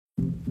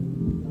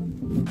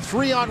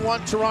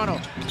3-on-1 Toronto.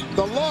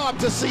 The lob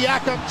to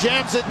Siakam,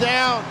 jams it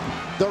down.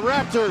 The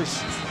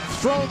Raptors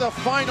throw the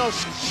final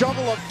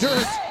shovel of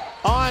dirt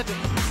on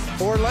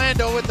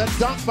Orlando with the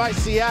dunk by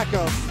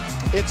Siakam.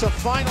 It's a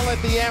final at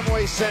the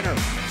Amway Center.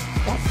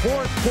 A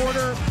fourth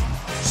quarter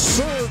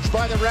surge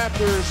by the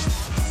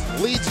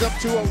Raptors leads them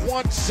to a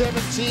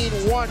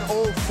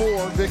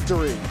 117-104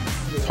 victory.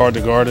 It's hard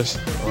to guard us,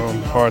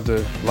 hard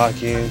to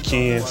lock in,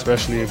 key in,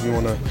 especially if you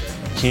want to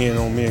key in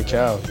on me and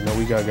Cal. You know,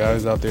 we got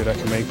guys out there that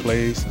can make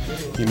plays,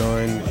 you know,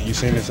 and you've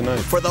seen it tonight.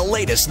 For the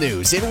latest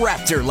news in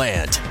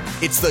Raptorland,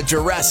 it's the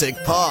Jurassic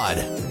Pod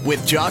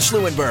with Josh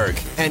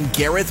Lewenberg and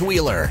Gareth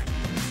Wheeler.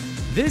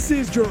 This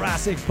is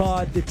Jurassic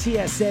Pod, the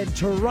TSN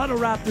Toronto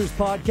Raptors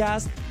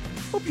podcast.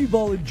 Hope you've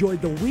all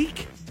enjoyed the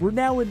week. We're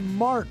now in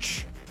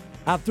March.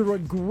 After a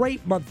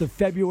great month of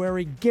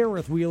February,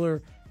 Gareth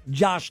Wheeler,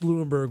 Josh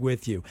Lewenberg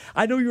with you.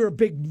 I know you're a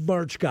big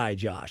March guy,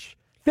 Josh.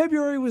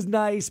 February was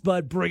nice,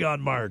 but bring on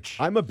March.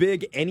 I'm a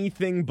big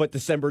anything but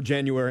December,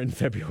 January, and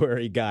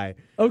February guy.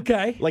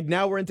 Okay. Like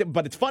now we're into,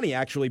 but it's funny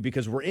actually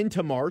because we're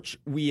into March.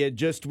 We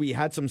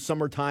had some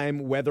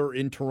summertime weather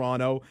in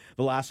Toronto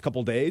the last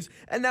couple days,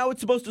 and now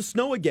it's supposed to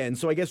snow again.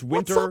 So I guess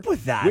winter. What's up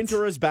with that?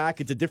 Winter is back.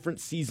 It's a different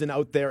season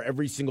out there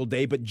every single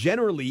day, but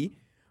generally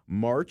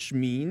March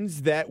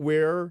means that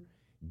we're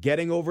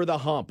getting over the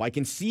hump. I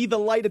can see the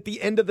light at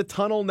the end of the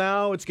tunnel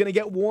now. It's going to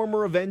get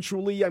warmer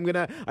eventually.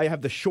 I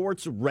have the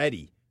shorts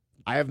ready.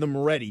 I have them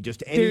ready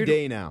just any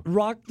day now.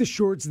 Rock the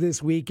shorts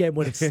this weekend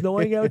when it's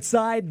snowing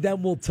outside,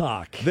 then we'll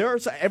talk.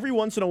 Every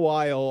once in a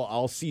while,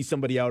 I'll see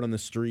somebody out on the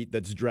street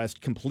that's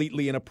dressed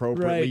completely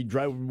inappropriately,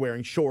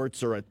 wearing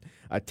shorts or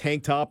a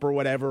tank top or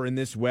whatever in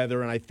this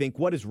weather, and I think,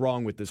 what is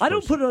wrong with this person? I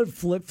don't put on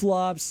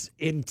flip-flops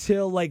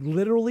until,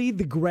 literally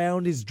the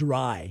ground is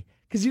dry.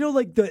 Because,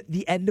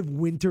 the end of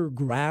winter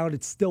ground,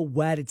 it's still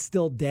wet, it's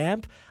still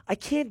damp. I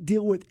can't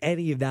deal with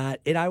any of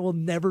that, and I will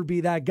never be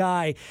that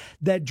guy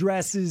that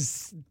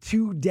dresses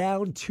too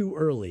down too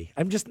early.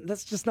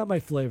 That's just not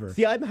my flavor.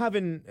 See, I'm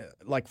having,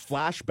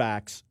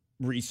 flashbacks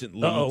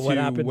recently what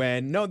happened?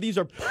 These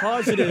are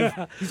positive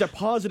these are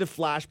positive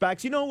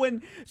flashbacks.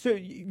 So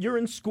you're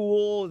in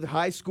school,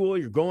 high school,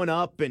 you're going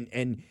up,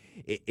 and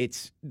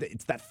it's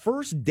that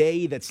first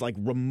day that's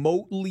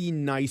remotely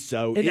nice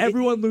out. And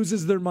everyone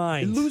loses their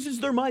mind. It loses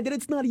their mind. And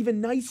it's not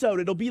even nice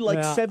out. It'll be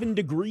 7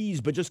 degrees,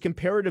 but just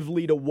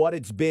comparatively to what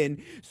it's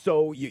been.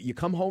 So you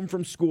come home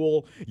from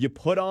school, you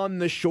put on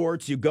the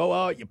shorts, you go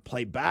out, you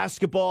play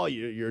basketball,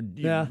 you're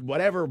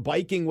whatever,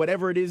 biking,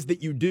 whatever it is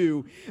that you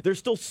do. There's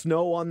still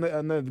snow on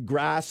the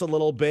grass a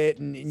little bit.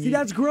 See,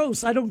 that's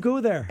gross. I don't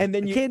go there. And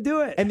then you can't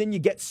do it. And then you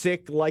get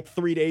sick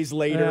 3 days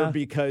later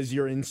because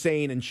you're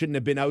insane and shouldn't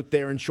have been out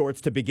there in shorts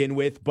to begin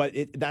with, but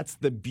that's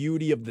the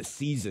beauty of the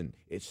season.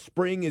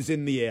 Spring is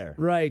in the air.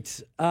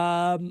 Right.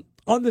 On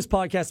this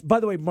podcast,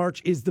 by the way,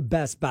 March is the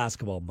best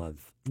basketball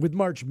month. With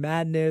March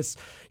Madness,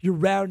 you're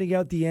rounding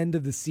out the end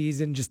of the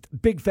season. Just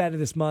big fan of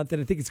this month,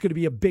 and I think it's going to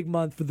be a big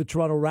month for the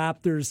Toronto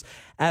Raptors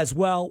as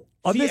well.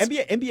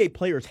 NBA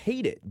players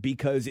hate it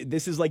because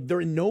this is they're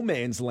in no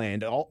man's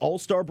land.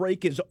 All-Star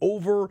break is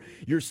over.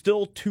 You're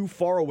still too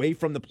far away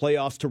from the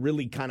playoffs to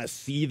really kind of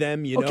see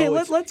them. Okay,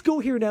 let's go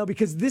here now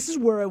because this is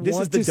where this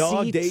want is the to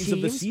dog see days teams.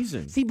 of the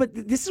season. See, but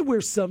this is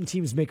where some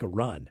teams make a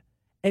run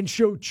and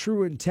show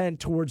true intent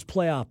towards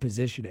playoff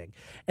positioning.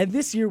 And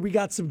this year we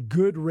got some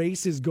good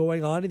races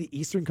going on in the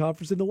Eastern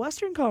Conference and the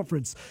Western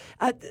Conference.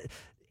 And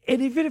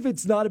even if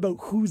it's not about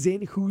who's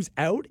in, who's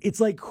out,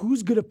 it's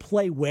who's going to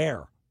play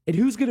where and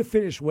who's going to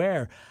finish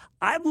where.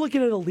 I'm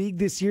looking at a league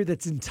this year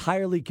that's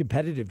entirely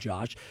competitive,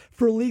 Josh,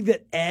 for a league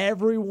that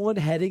everyone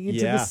heading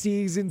into the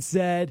season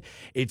said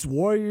it's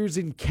Warriors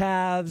and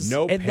Cavs.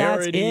 No and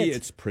parity. That's it.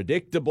 It's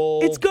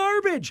predictable. It's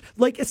garbage.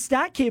 A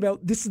stat came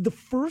out. This is the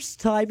first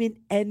time in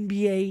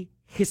NBA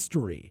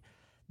history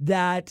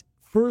that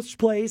first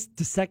place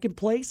to second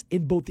place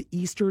in both the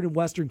Eastern and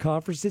Western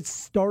conferences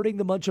starting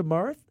the month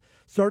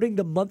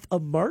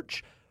of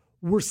March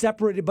were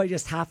separated by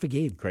just half a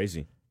game.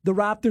 Crazy. The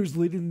Raptors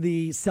leading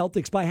the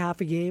Celtics by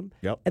half a game,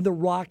 and the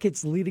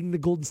Rockets leading the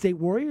Golden State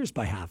Warriors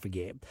by half a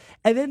game.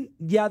 And then,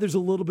 there's a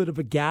little bit of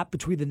a gap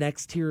between the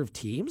next tier of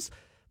teams,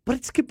 but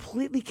it's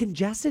completely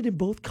congested in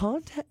both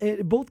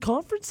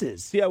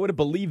conferences. See, I would have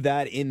believed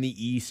that in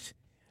the East.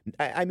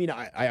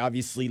 I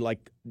obviously,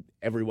 like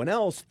everyone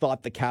else,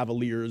 thought the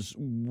Cavaliers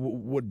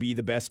would be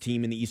the best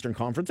team in the Eastern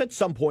Conference at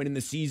some point in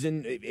the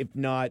season, if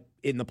not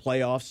in the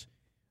playoffs,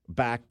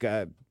 back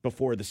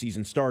before the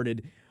season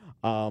started.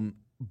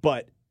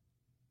 But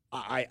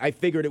I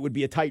figured it would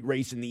be a tight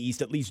race in the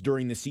East, at least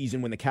during the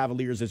season when the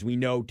Cavaliers, as we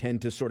know,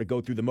 tend to sort of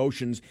go through the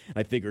motions.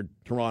 I figured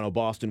Toronto,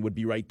 Boston would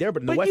be right there.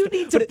 But in the Western,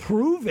 you need to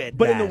prove it.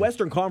 But in the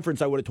Western Conference,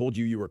 I would have told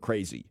you were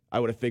crazy. I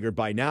would have figured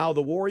by now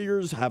the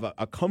Warriors have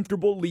a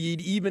comfortable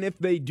lead, even if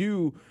they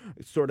do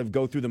sort of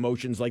go through the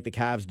motions like the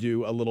Cavs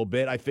do a little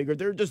bit. I figured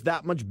they're just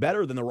that much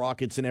better than the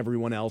Rockets and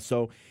everyone else.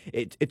 So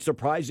it's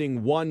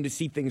surprising, one, to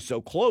see things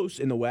so close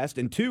in the West,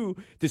 and two,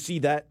 to see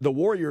that the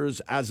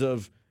Warriors, as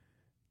of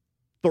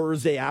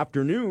Thursday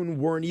afternoon,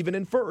 weren't even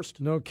in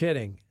first. No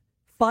kidding.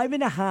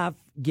 5.5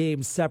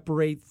 games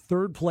separate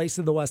third place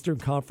in the Western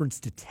Conference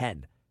to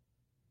 10.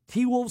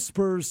 T-Wolves,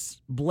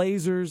 Spurs,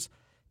 Blazers,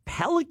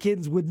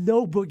 Pelicans with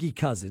no Boogie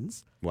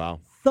Cousins.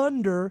 Wow.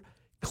 Thunder,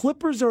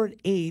 Clippers are in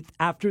 8th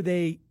after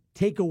they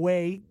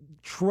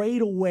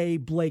trade away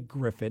Blake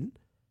Griffin.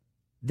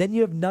 Then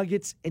you have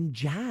Nuggets and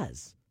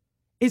Jazz.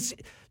 It's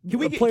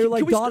a player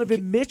like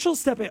Donovan Mitchell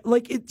stepping.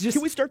 Like it just.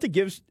 Can we start to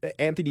give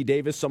Anthony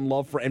Davis some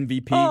love for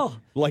MVP? Oh.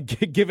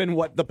 Like given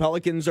what the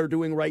Pelicans are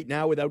doing right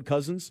now without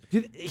Cousins?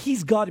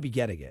 He's got to be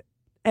getting it.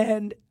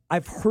 And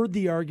I've heard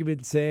the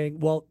argument saying,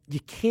 well,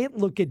 you can't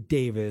look at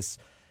Davis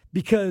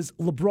because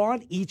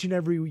LeBron each and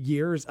every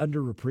year is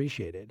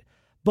underappreciated.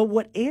 But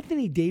what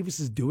Anthony Davis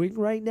is doing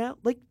right now,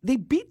 like they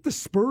beat the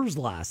Spurs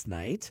last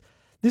night.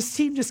 This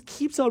team just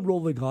keeps on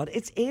rolling on.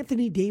 It's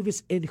Anthony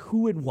Davis and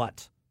who and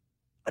what.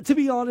 To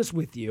be honest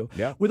with you,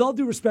 with all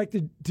due respect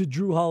to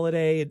Drew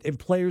Holiday and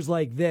players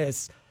like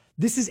this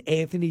is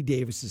Anthony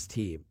Davis's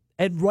team.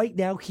 And right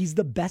now, he's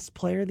the best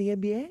player in the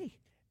NBA.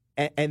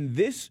 And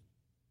this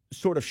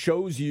sort of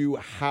shows you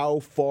how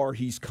far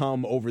he's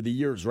come over the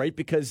years, right?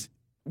 Because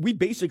we've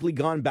basically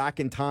gone back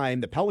in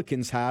time, the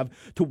Pelicans have,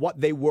 to what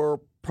they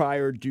were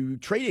prior to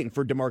trading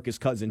for DeMarcus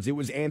Cousins. It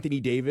was Anthony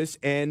Davis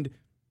and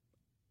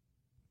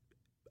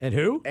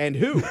who? And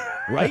who,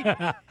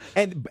 right?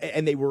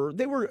 and they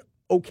were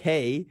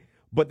okay,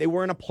 but they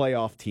weren't a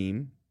playoff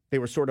team. They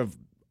were sort of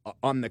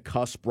on the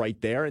cusp right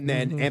there. And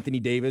then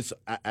Anthony Davis,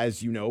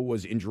 as you know,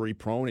 was injury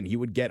prone and he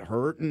would get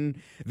hurt and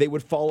they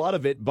would fall out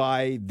of it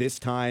by this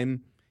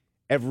time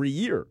every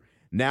year.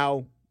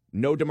 Now,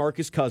 no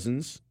DeMarcus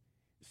Cousins,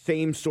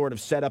 same sort of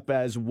setup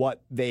as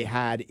what they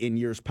had in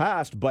years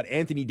past, but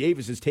Anthony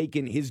Davis has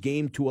taken his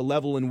game to a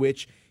level in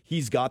which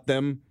he's got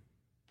them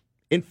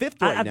in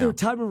fifth right now. At the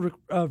time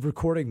of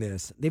recording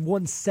this, they've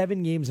won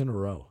 7 games in a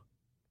row.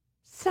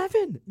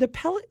 7. The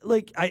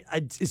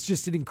it's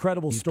just an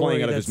incredible story.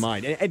 Playing out of his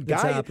mind. And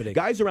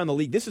guys around the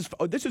league, this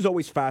is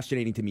always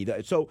fascinating to me.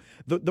 So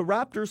the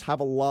Raptors have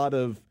a lot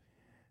of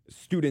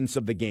students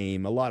of the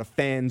game, a lot of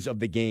fans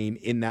of the game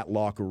in that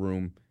locker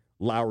room.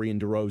 Lowry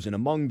and DeRozan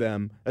among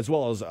them, as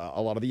well as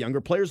a lot of the younger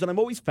players. And I'm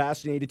always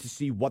fascinated to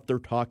see what they're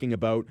talking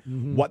about,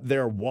 what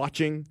they're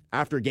watching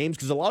after games,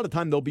 because a lot of the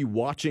time they'll be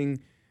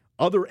watching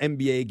other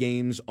NBA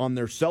games on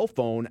their cell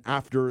phone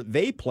after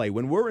they play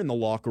when we're in the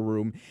locker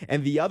room.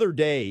 And the other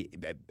day,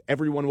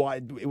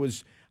 it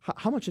was,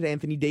 how much did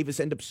Anthony Davis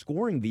end up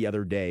scoring the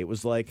other day? It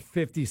was like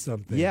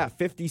 50-something. Yeah,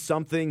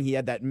 50-something. He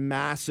had that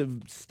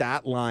massive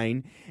stat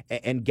line,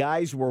 and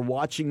guys were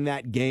watching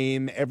that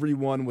game.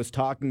 Everyone was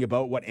talking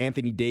about what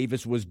Anthony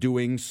Davis was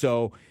doing.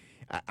 So,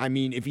 I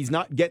mean, if he's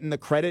not getting the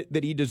credit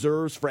that he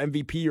deserves for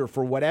MVP or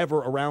for whatever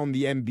around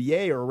the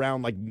NBA or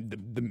around like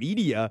the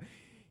media,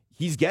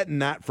 he's getting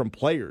that from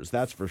players,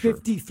 that's for sure.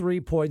 53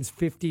 points,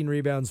 15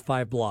 rebounds,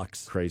 5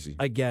 blocks. Crazy.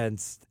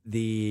 Against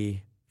the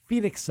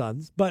Phoenix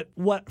Suns. But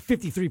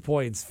 53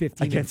 points,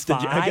 15 against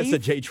and 5? Against the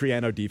Jay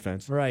Triano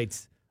defense. Right.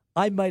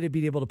 I might have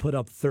been able to put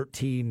up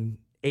 13,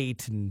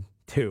 8, and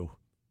 2.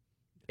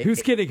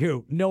 Who's kidding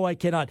who? No, I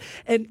cannot.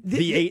 And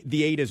the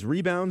 8 is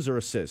rebounds or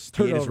assists?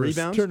 Turnovers. The 8 is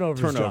rebounds?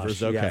 Turnovers,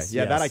 Josh. Okay. Yes,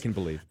 yeah, yes. that I can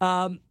believe.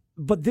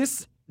 But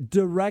this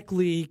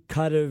directly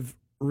kind of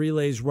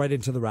relays right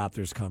into the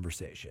Raptors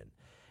conversation.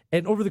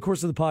 And over the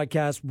course of the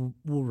podcast,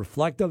 we'll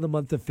reflect on the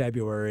month of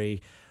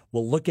February.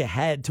 We'll look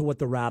ahead to what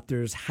the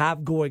Raptors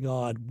have going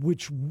on,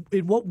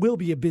 in what will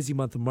be a busy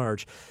month of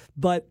March.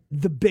 But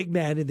the big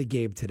man in the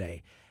game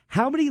today.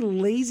 How many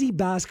lazy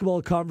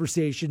basketball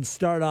conversations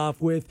start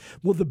off with,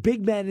 well, the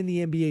big man in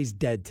the NBA is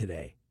dead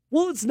today?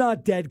 Well, it's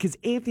not dead because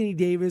Anthony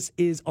Davis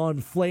is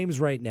on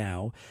flames right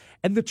now.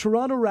 And the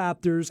Toronto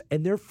Raptors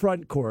and their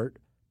front court,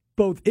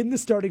 both in the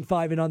starting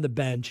 5 and on the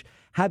bench,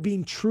 have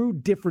been true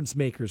difference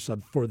makers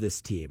for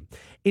this team.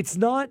 It's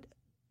not,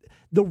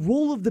 the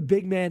role of the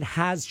big man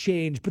has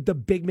changed, but the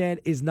big man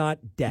is not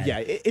dead. Yeah,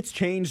 it's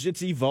changed,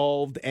 it's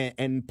evolved,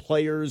 and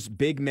players,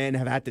 big men,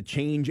 have had to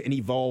change and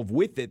evolve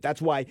with it.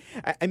 That's why,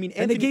 I mean,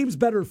 and the game's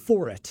better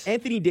for it.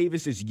 Anthony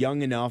Davis is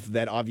young enough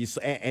that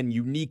obviously, and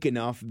unique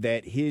enough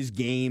that his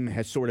game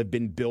has sort of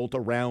been built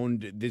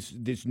around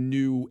this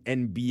new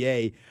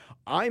NBA.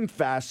 I'm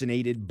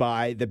fascinated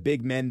by the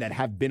big men that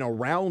have been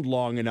around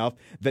long enough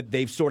that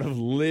they've sort of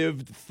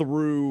lived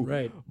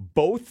through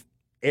both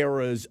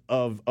eras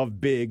of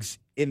bigs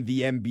in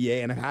the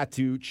NBA and have had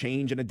to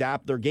change and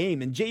adapt their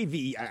game. And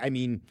JV, I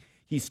mean,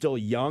 he's still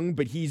young,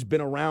 but he's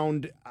been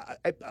around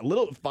a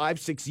little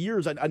 5-6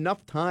 years,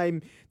 enough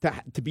time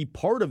to be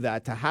part of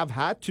that, to have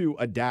had to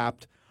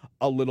adapt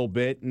a little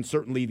bit. And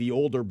certainly the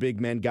older big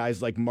men,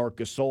 guys like Marc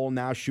Gasol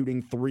now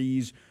shooting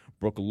threes,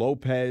 Brook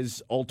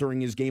Lopez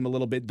altering his game a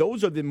little bit.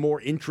 Those are the more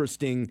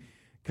interesting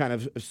kind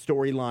of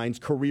storylines,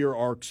 career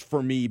arcs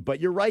for me. But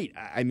you're right.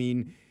 I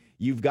mean,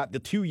 you've got the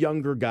 2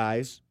 younger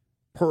guys,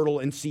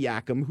 Poeltl and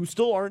Siakam, who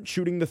still aren't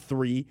shooting the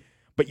 3,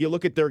 but you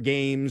look at their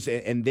games,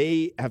 and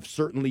they have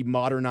certainly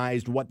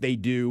modernized what they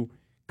do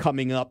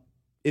coming up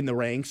in the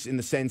ranks in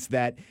the sense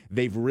that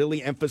they've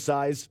really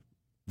emphasized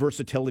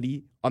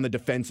versatility on the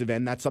defensive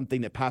end. That's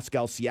something that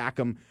Pascal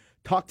Siakam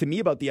talked to me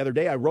about the other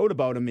day. I wrote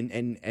about him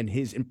and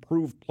his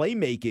improved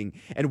playmaking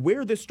and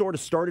where this sort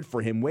of started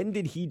for him. When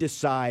did he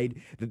decide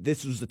that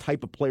this was the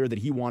type of player that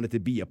he wanted to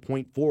be, a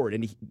point forward?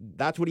 And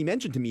that's what he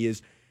mentioned to me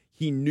is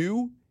he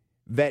knew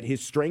that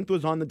his strength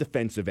was on the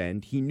defensive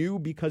end. He knew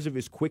because of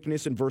his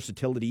quickness and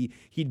versatility,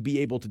 he'd be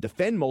able to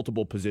defend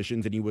multiple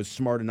positions, and he was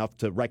smart enough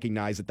to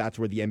recognize that that's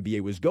where the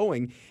NBA was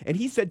going. And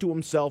he said to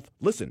himself,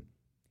 listen,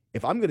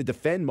 if I'm going to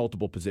defend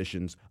multiple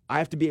positions, I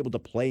have to be able to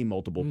play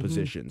multiple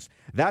positions.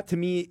 That, to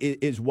me,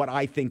 is what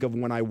I think of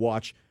when I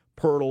watch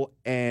Poeltl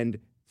and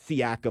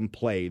Siakam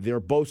play. They're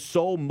both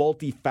so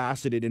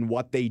multifaceted in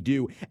what they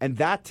do, and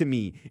that, to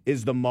me,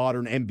 is the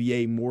modern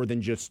NBA more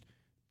than just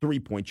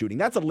three-point shooting.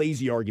 That's a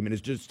lazy argument,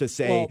 is just to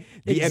say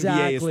the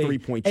NBA is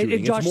three-point shooting.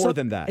 And Josh, it's more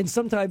than that. And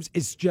sometimes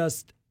it's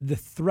just the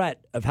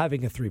threat of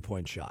having a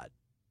three-point shot.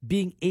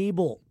 Being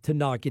able to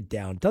knock it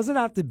down. Doesn't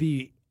have to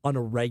be on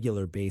a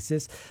regular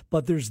basis,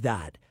 but there's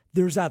that.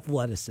 There's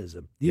athleticism,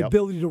 the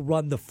ability to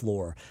run the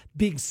floor,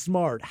 being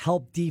smart,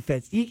 help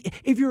defense.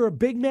 If you're a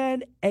big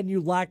man and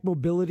you lack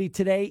mobility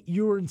today,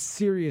 you're in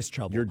serious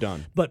trouble. You're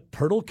done. But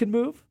Poeltl can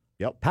move.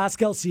 Yep.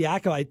 Pascal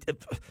Siakam,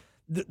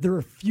 there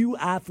are few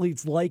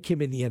athletes like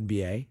him in the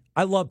NBA.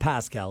 I love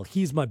Pascal.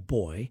 He's my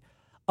boy.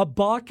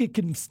 Ibaka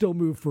can still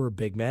move for a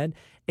big man.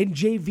 And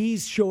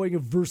JV's showing a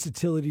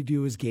versatility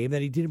to his game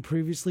that he didn't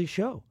previously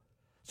show.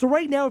 So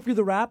right now, if you're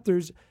the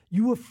Raptors,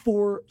 you have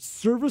 4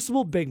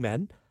 serviceable big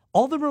men.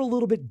 All of them are a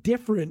little bit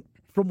different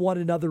from one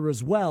another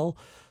as well.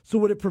 So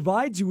what it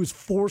provides you is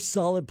 4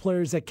 solid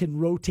players that can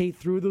rotate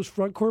through those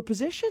front court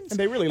positions. And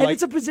they really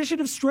it's a position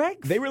of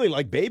strength. They really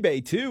like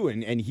Bebe, too,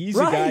 and he's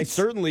a guy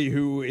certainly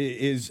who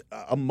is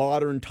a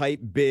modern type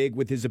big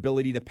with his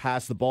ability to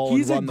pass the ball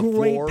and run the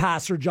floor. He's a great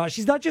passer, Josh.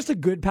 He's not just a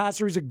good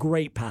passer, he's a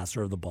great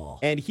passer of the ball.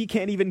 And he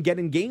can't even get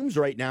in games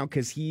right now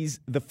because he's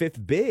the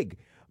 5th big.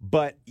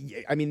 But,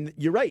 I mean,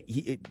 you're right.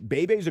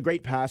 Bebe's a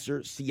great passer.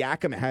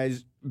 Siakam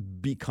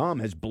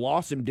has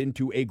blossomed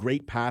into a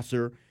great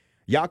passer.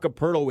 Jakob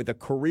Poeltl with a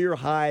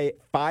career-high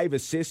 5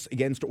 assists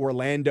against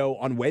Orlando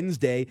on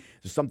Wednesday.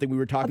 This is something we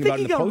were talking about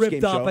in the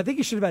postgame show. I think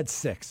he should have had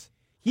 6.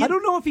 I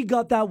don't know if he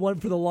got that one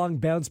for the long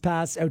bounce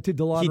pass out to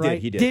DeLon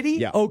Wright. He did. Did he?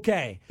 Yeah.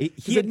 Okay.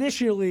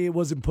 Initially, it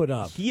wasn't put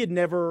up. He had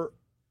never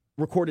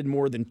recorded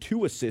more than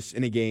 2 assists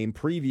in a game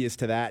previous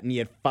to that, and he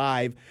had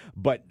 5.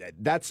 But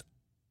that's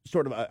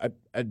sort of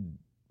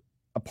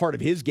a part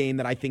of his game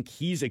that I think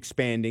he's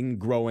expanding,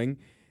 growing.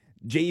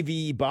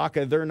 JV,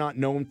 Ibaka, they're not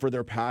known for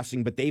their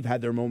passing, but they've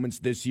had their moments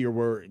this year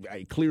where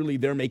clearly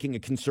they're making a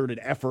concerted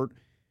effort,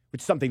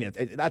 which is something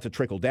that's a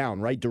trickle down,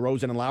 right?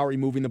 DeRozan and Lowry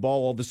moving the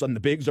ball. All of a sudden, the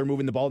bigs are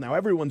moving the ball. Now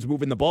everyone's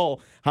moving the ball.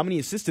 How many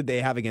assists did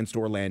they have against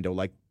Orlando?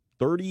 Like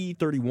 30,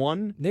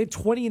 31? They had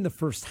 20 in the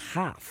first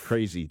half.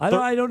 Crazy.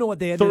 I don't know what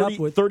they ended up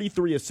with.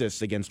 33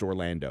 assists against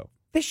Orlando.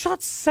 They shot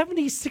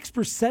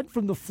 76%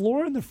 from the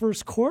floor in the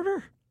first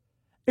quarter.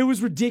 It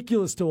was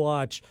ridiculous to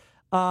watch.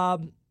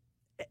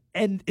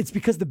 And it's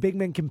because the big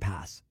men can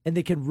pass and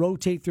they can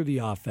rotate through the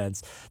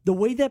offense. The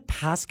way that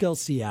Pascal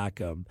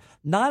Siakam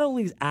not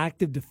only is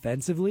active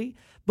defensively,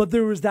 but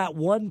there was that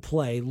one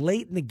play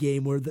late in the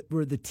game where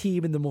the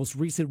team in the most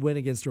recent win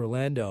against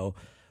Orlando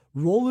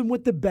rolling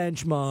with the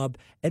bench mob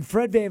and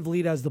Fred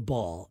VanVleet has the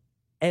ball.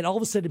 And all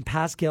of a sudden,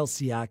 Pascal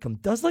Siakam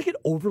does like an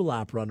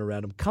overlap run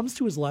around him, comes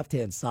to his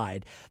left-hand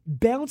side,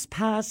 bounce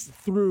pass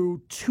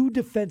through 2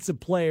 defensive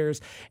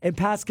players, and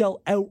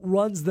Pascal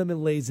outruns them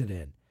and lays it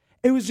in.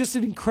 It was just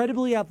an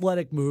incredibly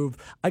athletic move,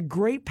 a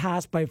great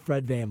pass by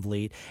Fred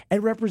VanVleet,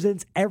 and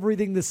represents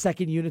everything the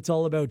second unit's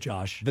all about,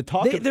 Josh.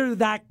 They're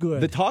that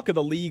good. The talk of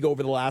the league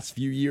over the last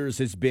few years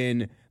has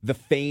been the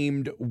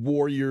famed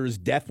Warriors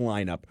death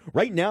lineup.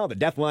 Right now, the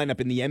death lineup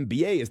in the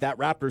NBA is that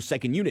Raptors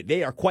second unit.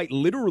 They are quite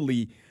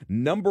literally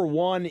number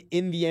 1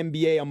 in the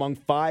NBA among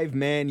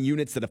 5-man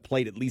units that have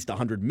played at least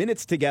 100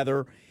 minutes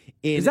together.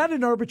 Is that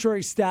an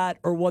arbitrary stat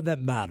or one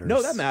that matters?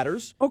 No, that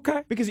matters.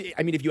 Okay. Because,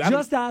 I mean, if you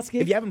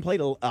haven't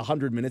played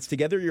 100 minutes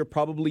together, you're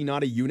probably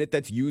not a unit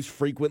that's used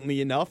frequently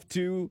enough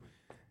to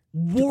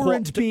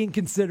warrant being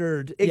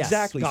considered.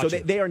 Exactly. Yes, gotcha.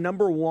 So they are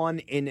number 1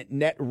 in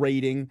net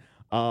rating.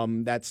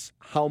 That's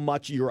how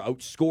much you're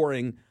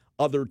outscoring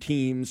other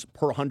teams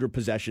per 100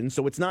 possessions.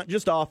 So it's not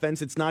just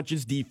offense, it's not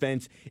just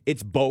defense,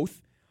 it's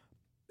both.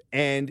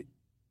 And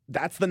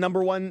that's the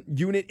number 1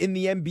 unit in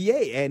the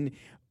NBA. And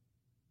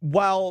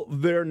while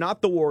they're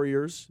not the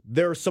Warriors,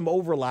 there's some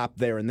overlap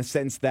there in the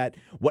sense that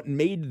what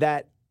made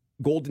that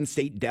Golden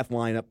State death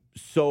lineup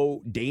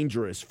so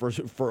dangerous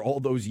for all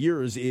those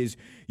years is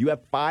you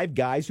have 5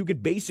 guys who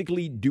could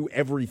basically do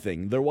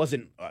everything. There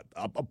wasn't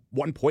a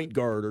 1 point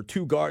guard or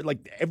 2 guard.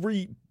 Like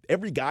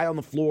every guy on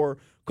the floor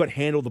could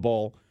handle the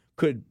ball,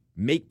 could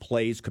make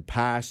plays, could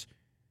pass,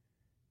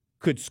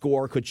 could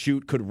score, could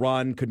shoot, could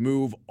run, could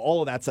move,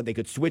 all of that stuff. They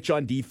could switch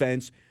on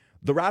defense.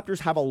 The Raptors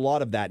have a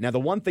lot of that. Now, the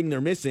one thing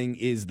they're missing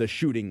is the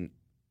shooting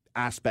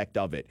aspect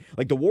of it.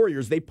 Like the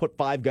Warriors, they put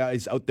 5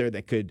 guys out there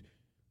that could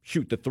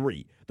shoot the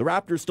three. The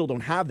Raptors still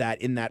don't have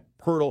that in that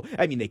Poeltl.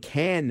 I mean, they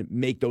can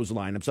make those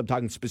lineups. I'm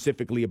talking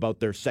specifically about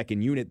their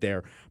second unit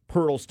there.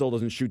 Poeltl still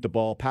doesn't shoot the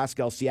ball.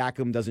 Pascal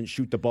Siakam doesn't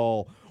shoot the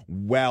ball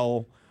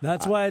well.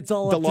 That's why it's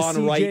all up to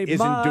CJ. Wright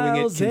isn't doing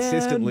it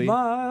consistently.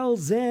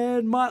 Miles.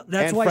 That's and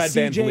why Fred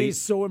CJ VanVleet.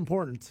 is so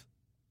important.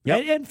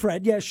 Yep. And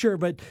Fred, yeah, sure.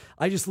 But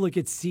I just look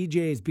at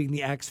CJ as being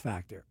the X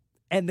factor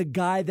and the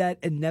guy that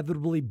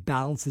inevitably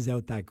balances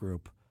out that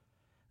group.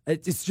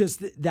 It's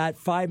just that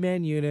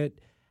five-man unit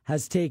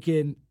has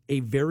taken a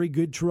very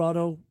good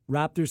Toronto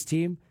Raptors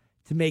team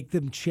to make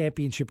them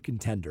championship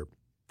contender.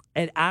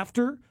 And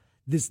after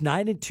this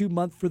 9-2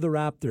 month for the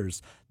Raptors,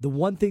 the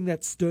one thing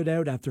that stood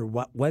out after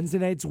Wednesday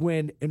night's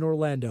win in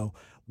Orlando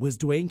was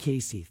Dwayne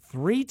Casey.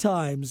 3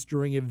 times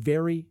during a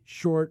very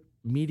short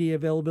media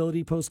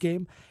availability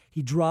post-game,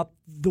 he dropped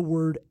the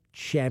word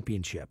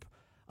championship.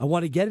 I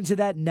want to get into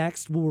that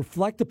next. We'll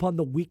reflect upon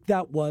the week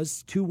that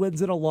was, 2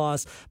 wins and a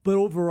loss, but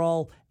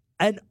overall,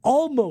 an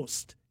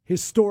almost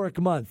historic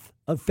month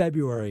of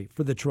February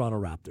for the Toronto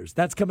Raptors.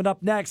 That's coming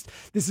up next.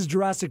 This is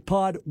Jurassic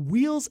Pod,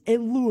 Wheels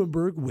and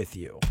Lewenberg with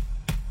you.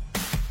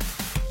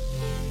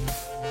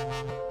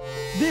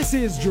 This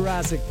is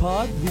Jurassic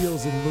Pod,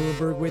 Wheels and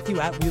Lewenberg with you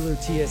at Wheeler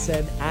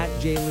TSN at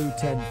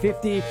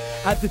JLew1050.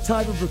 At the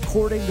time of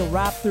recording, the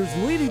Raptors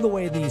leading the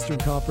way in the Eastern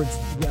Conference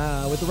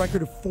with a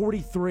record of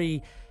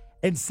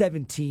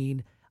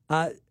 43-17.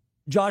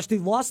 Josh, they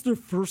lost their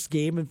first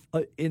game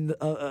in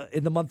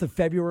the month of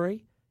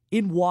February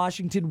in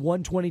Washington,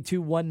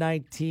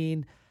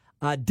 122-119.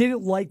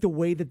 Didn't like the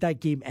way that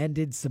game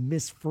ended, some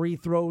missed free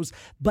throws.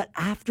 But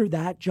after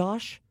that,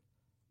 Josh,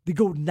 they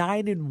go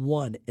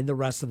 9-1 in the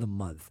rest of the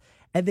month.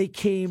 And they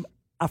came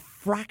a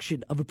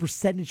fraction of a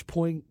percentage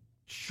point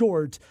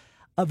short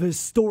of a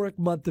historic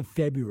month of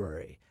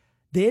February.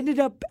 They ended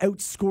up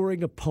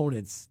outscoring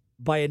opponents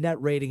by a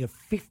net rating of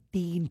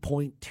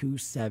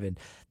 15.27.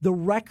 The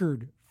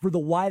record for the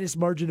widest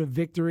margin of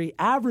victory,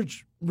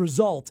 average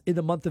result in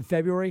the month of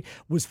February,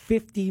 was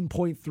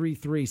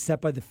 15.33,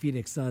 set by the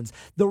Phoenix Suns.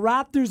 The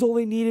Raptors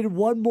only needed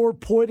one more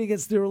point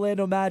against the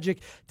Orlando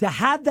Magic to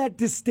have that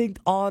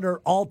distinct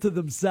honor all to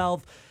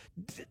themselves.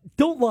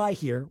 Don't lie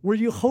here. Were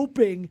you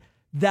hoping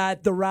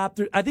that the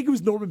Raptors, I think it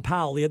was Norman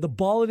Powell, he had the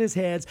ball in his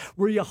hands,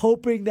 were you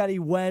hoping that he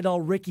went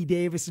all Ricky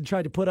Davis and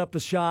tried to put up a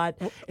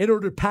shot in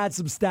order to pad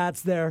some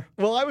stats there?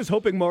 Well, I was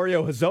hoping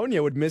Mario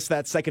Hezonja would miss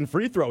that second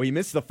free throw. He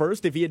missed the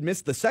first. If he had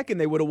missed the second,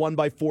 they would have won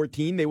by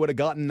 14. They would have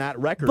gotten that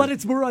record. But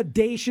it's more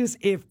audacious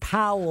if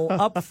Powell,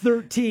 up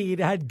 13,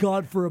 had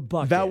gone for a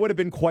bucket. That would have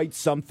been quite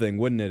something,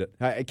 wouldn't it?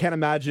 I can't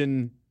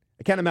imagine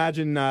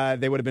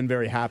they would have been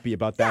very happy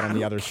about that on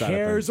the other side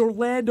of things.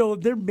 Orlando,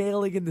 they're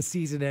mailing in the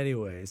season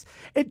anyways.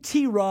 And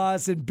T.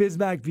 Ross and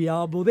Bismack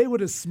Biyombo, they would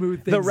have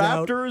smoothed things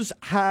out. The Raptors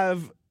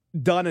have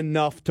done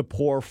enough to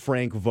poor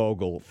Frank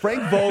Vogel.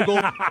 Frank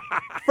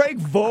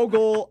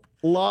Vogel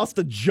lost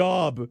a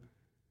job,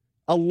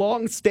 a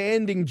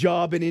long-standing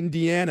job in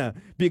Indiana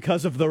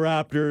because of the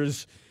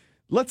Raptors.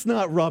 Let's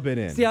not rub it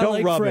in. See, I Don't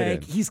like rub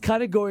Frank. it in. He's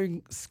kind of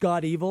going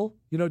Scott Evil.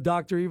 You know,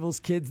 Dr. Evil's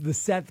kids, the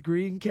Seth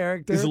Green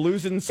character. He's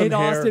losing some in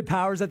hair. Austin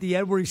Powers at the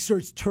end where he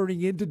starts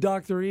turning into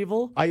Dr.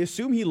 Evil. I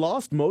assume he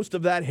lost most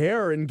of that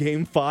hair in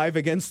Game 5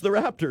 against the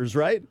Raptors,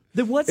 right?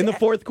 In the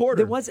fourth quarter.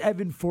 There was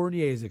Evan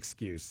Fournier's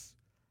excuse.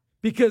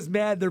 Because,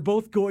 man, they're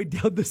both going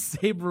down the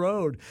same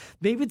road.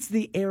 Maybe it's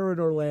the air in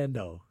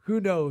Orlando. Who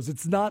knows?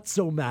 It's not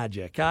so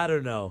magic. I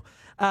don't know.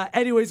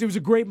 Anyways, it was a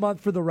great month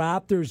for the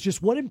Raptors.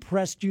 Just what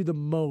impressed you the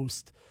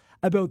most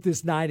about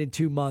this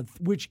 9-2 month,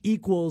 which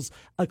equals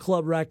a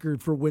club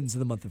record for wins in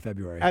the month of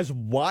February? As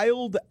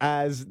wild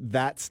as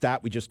that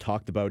stat we just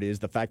talked about is,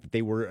 the fact that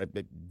they were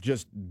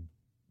just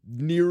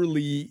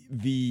nearly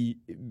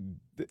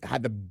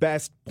had the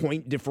best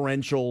point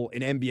differential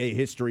in NBA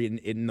history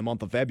in the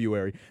month of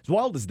February. As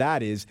wild as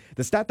that is,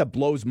 the stat that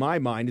blows my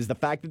mind is the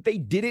fact that they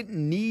didn't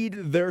need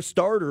their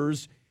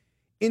starters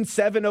in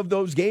 7 of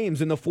those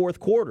games in the fourth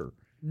quarter.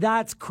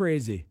 That's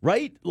crazy.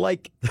 Right?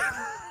 Like,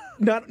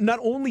 not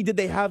only did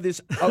they have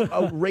this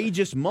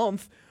outrageous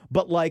month,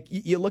 but like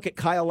you look at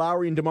Kyle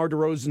Lowry and DeMar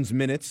DeRozan's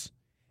minutes,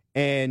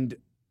 and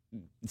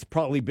it's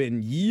probably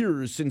been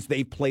years since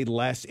they played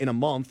less in a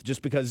month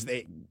just because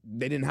they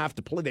didn't have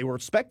to play. They were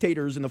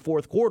spectators in the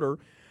fourth quarter.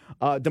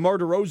 DeMar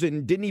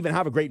DeRozan didn't even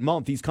have a great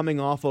month. He's coming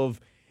off of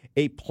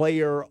a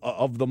Player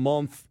of the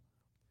Month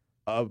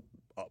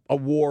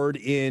award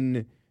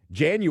in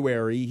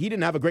January. He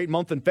didn't have a great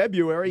month in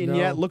February, and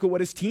yet look at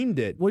what his team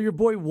did. Well, your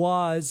boy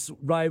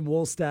Ryan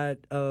Wolstadt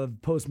of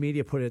Post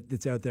Media put it,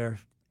 that's out there.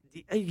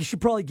 You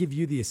should probably give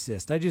you the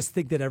assist. I just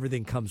think that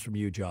everything comes from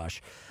you,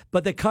 Josh.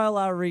 But that Kyle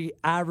Lowry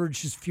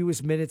averaged his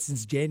fewest minutes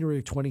since January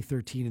of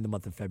 2013 in the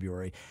month of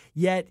February.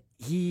 Yet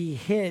he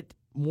hit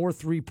more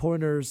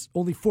three-pointers.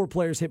 Only 4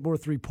 players hit more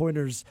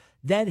three-pointers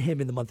than him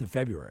in the month of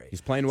February.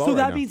 He's playing well So right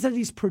that now. means that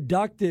he's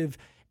productive.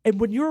 And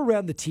when you're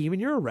around the team,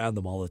 and you're around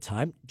them all the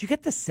time, do you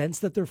get the sense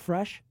that they're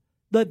fresh?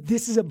 That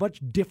this is a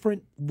much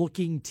different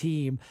looking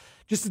team,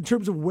 just in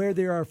terms of where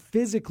they are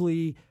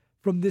physically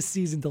from this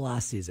season to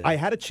last season? I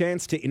had a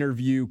chance to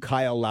interview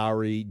Kyle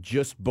Lowry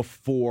just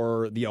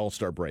before the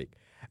All-Star break.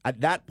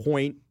 At that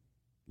point,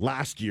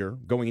 last year,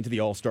 going into the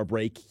All-Star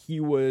break, he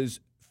was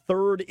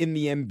third in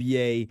the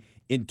NBA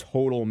in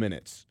total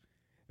minutes.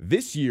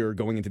 This year,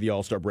 going into the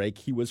All-Star break,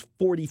 he was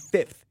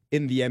 45th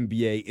in the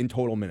NBA in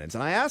total minutes.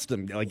 And I asked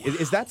him, like,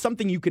 is that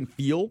something you can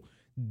feel?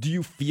 Do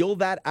you feel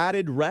that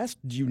added rest?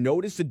 Do you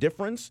notice a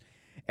difference?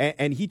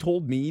 And he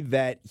told me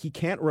that he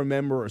can't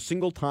remember a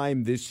single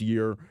time this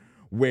year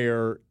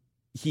where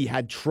he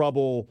had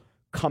trouble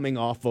coming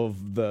off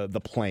of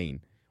the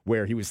plane,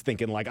 where he was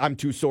thinking, like, I'm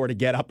too sore to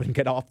get up and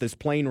get off this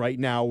plane right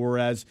now.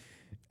 Whereas,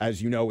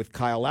 as you know, with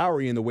Kyle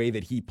Lowry and the way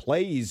that he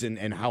plays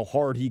and how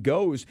hard he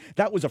goes,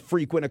 that was a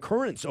frequent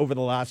occurrence over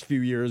the last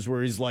few years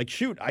where he's like,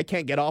 shoot, I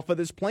can't get off of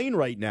this plane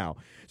right now.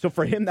 So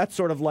for him, that's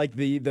sort of like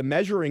the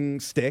measuring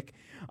stick.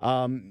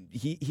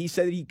 He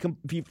said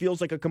he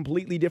feels like a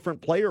completely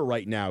different player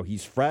right now.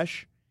 He's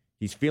fresh.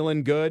 He's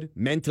feeling good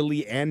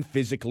mentally and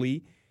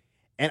physically.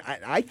 And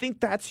I think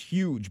that's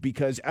huge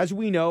because, as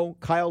we know,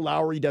 Kyle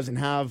Lowry doesn't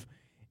have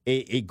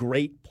a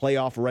great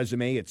playoff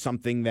resume. It's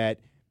something that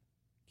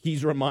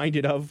he's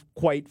reminded of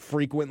quite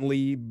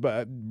frequently,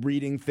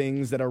 reading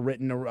things that are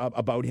written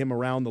about him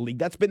around the league.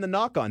 That's been the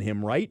knock on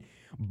him, right?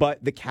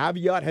 But the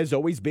caveat has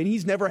always been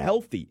he's never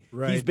healthy.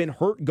 Right. He's been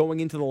hurt going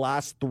into the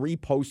last 3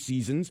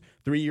 postseasons.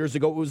 3 years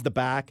ago, it was the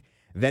back.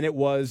 Then it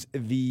was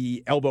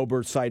the elbow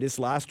bursitis.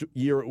 Last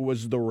year, it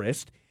was the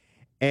wrist.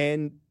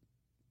 And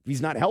if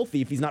he's not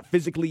healthy, if he's not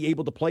physically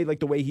able to play like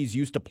the way he's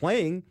used to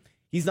playing,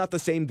 he's not the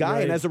same guy.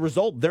 Right. And as a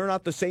result, they're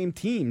not the same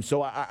team.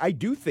 So I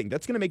do think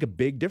that's going to make a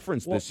big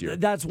difference this year.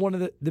 That's one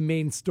of the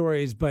main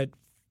stories. But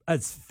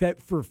as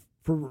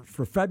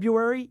for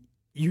February,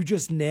 you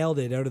just nailed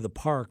it out of the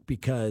park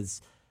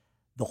because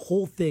the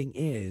whole thing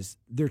is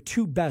their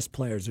 2 best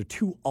players, their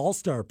 2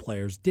 all-star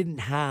players, didn't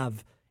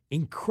have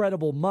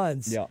incredible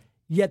months. Yeah.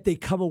 Yet they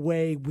come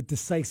away with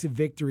decisive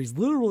victories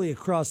literally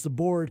across the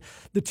board.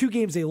 The 2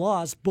 games they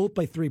lost, both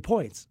by 3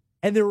 points.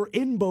 And they were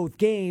in both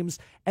games,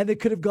 and they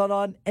could have gone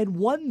on and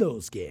won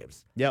those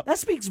games. Yep. That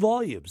speaks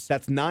volumes.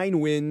 That's 9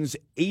 wins,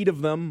 8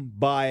 of them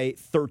by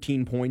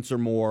 13 points or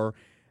more,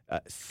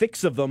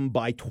 6 of them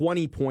by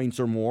 20 points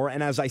or more.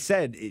 And as I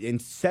said, in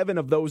 7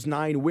 of those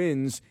 9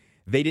 wins,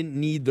 they didn't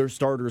need their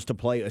starters to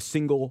play a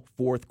single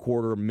fourth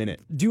quarter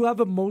minute. Do you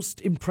have a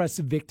most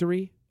impressive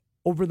victory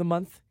over the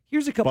month?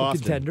 Here's a couple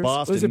contenders.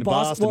 Was it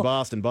Boston?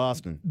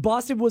 Boston.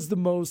 Boston was the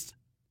most.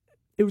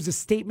 It was a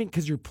statement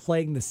because you're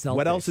playing the Celtics.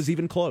 What else is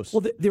even close?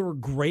 Well, they were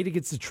great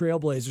against the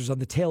Trailblazers on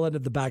the tail end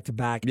of the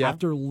back-to-back Yeah.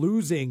 after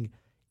losing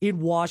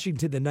in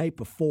Washington the night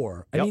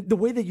before. I mean, the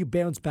way that you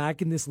bounce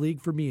back in this league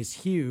for me is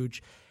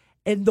huge.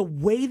 And the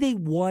way they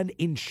won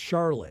in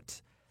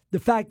Charlotte, the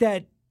fact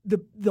that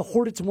the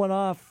Hornets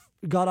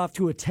got off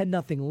to a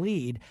 10-0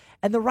 lead,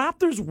 and the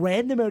Raptors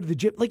ran them out of the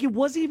gym. Like, it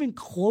wasn't even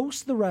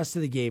close the rest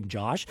of the game,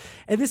 Josh.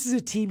 And this is a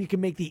team you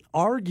can make the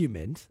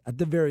argument, at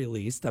the very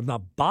least, I'm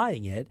not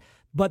buying it,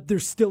 but they're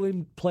still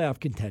in playoff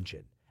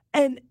contention.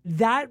 And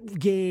that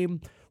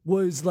game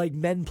was like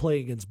men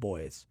playing against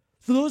boys.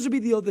 So those would be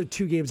the other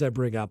 2 games I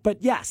bring up.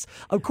 But yes,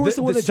 of course,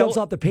 the one that jumps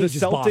off the page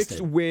is Boston.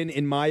 The Celtics win,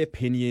 in my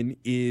opinion,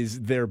 is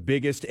their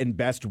biggest and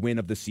best win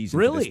of the season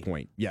to this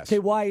point. Yes. Okay,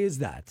 why is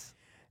that?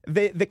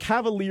 The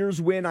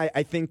Cavaliers win,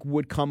 I think,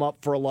 would come up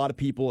for a lot of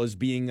people as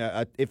being,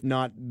 if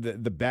not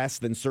the best,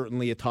 then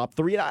certainly a top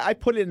 3. And I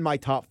put it in my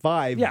top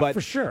 5. Yeah, but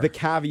for sure. The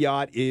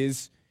caveat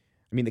is,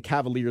 I mean, the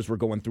Cavaliers were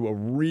going through a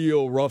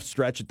real rough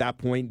stretch at that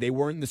point. They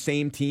weren't the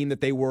same team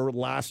that they were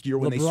last year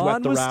when they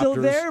swept the Raptors. LeBron was still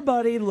there,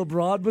 buddy.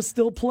 LeBron was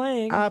still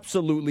playing.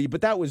 Absolutely,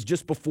 but that was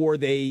just before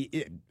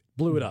they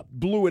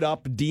blew it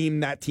up,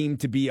 deemed that team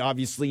to be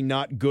obviously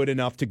not good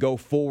enough to go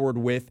forward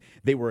with.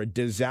 They were a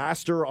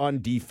disaster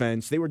on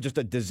defense. They were just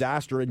a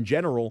disaster in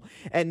general.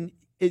 And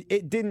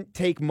it didn't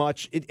take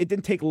much. It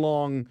didn't take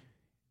long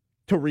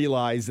to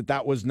realize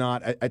that was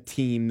not a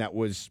team that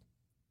was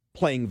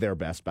playing their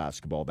best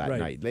basketball that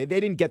night. They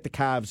didn't get the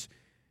Cavs'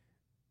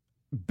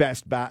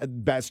 best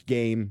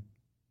game,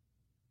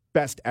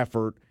 best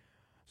effort.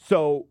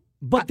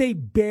 But they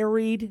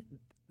buried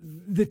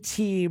the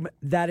team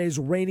that is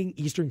reigning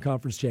Eastern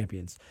Conference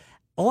champions.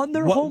 On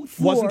their home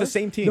floor. Wasn't the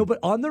same team. No, but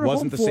on their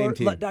home floor. Wasn't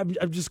the same team.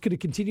 I'm just going to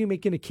continue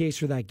making a case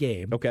for that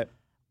game. Okay.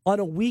 On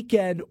a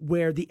weekend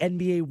where the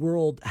NBA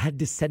world had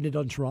descended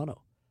on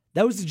Toronto.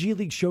 That was the G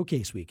League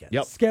Showcase weekend.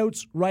 Yep.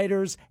 Scouts,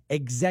 writers,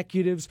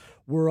 executives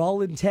were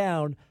all in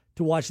town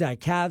to watch that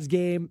Cavs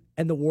game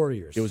and the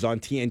Warriors. It was on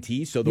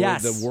TNT, so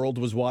the world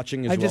was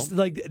watching as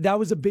well. That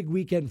was a big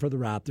weekend for the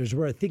Raptors,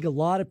 where I think a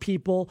lot of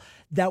people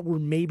that were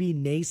maybe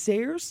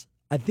naysayers,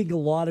 I think a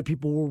lot of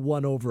people were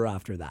won over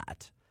after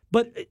that.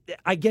 But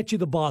I get you,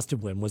 the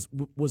Boston win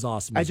was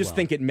awesome. I just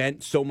think it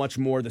meant so much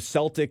more. The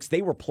Celtics,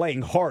 they were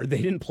playing hard.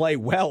 They didn't play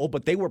well,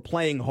 but they were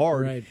playing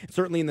hard. Right.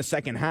 Certainly in the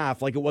second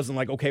half. Like, it wasn't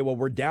like, okay, well,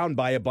 we're down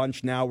by a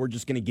bunch now. We're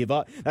just going to give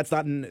up. That's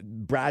not in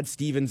Brad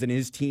Stevens and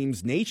his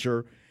team's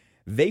nature.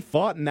 They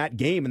fought in that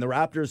game, and the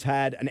Raptors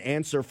had an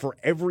answer for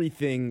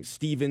everything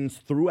Stevens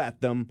threw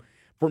at them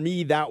For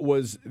me, that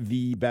was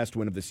the best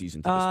win of the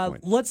season to this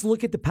point. Let's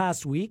look at the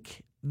past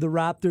week. The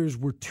Raptors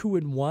were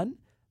 2-1.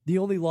 The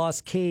only loss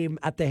came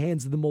at the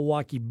hands of the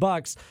Milwaukee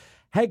Bucks.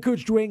 Head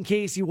coach Dwayne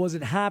Casey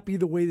wasn't happy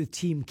the way the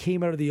team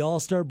came out of the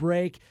All-Star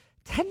break.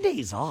 10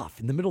 days off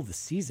in the middle of the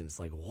season. It's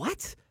like,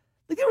 what?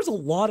 Like, there was a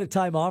lot of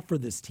time off for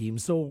this team,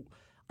 so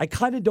I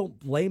kind of don't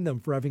blame them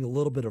for having a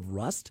little bit of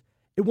rust.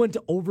 It went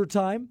to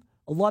overtime.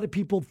 A lot of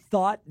people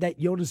thought that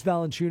Jonas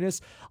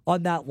Valanciunas,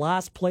 on that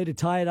last play to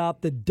tie it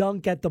up, the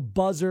dunk at the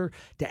buzzer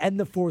to end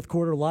the fourth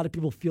quarter, a lot of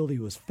people feel that he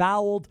was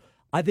fouled.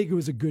 I think it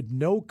was a good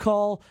no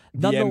call.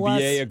 Nonetheless,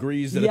 the NBA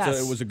agrees that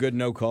it was a good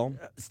no call.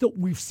 Still,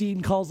 we've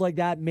seen calls like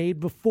that made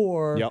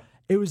before. Yep.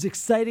 It was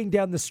exciting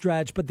down the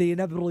stretch, but they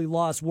inevitably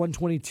lost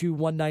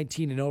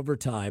 122-119 in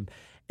overtime.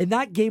 And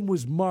that game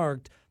was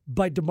marked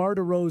by DeMar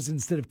DeRozan,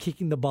 instead of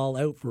kicking the ball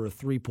out for a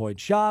three-point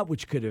shot,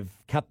 which could have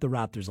kept the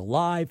Raptors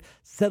alive,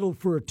 settled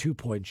for a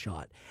two-point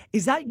shot.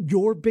 Is that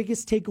your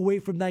biggest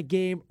takeaway from that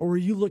game, or are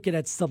you looking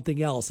at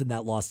something else in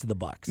that loss to the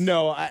Bucks?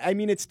 No, I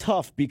mean, it's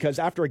tough because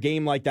after a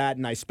game like that,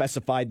 and I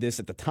specified this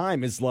at the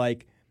time, is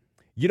like,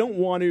 you don't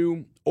want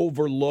to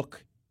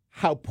overlook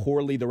how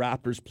poorly the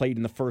Raptors played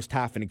in the first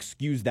half and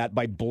excuse that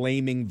by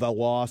blaming the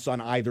loss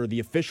on either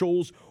the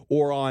officials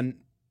or on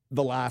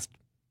the last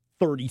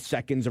 30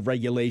 seconds of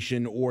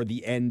regulation or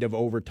the end of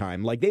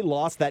overtime. Like, they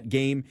lost that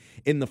game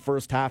in the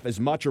first half as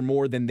much or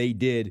more than they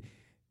did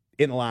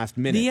in the last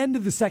minute. The end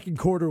of the second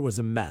quarter was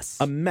a mess.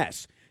 A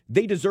mess.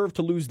 They deserve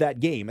to lose that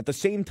game. At the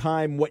same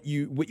time, what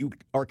you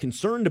are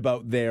concerned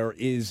about there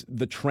is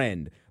the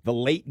trend, the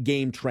late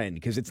game trend,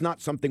 because it's not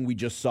something we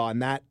just saw in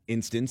that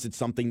instance. It's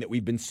something that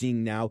we've been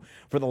seeing now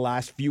for the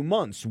last few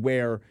months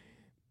where,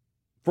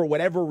 for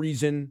whatever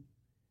reason,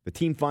 the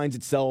team finds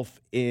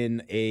itself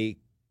in a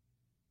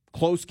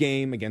close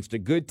game against a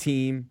good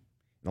team in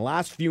the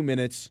last few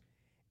minutes,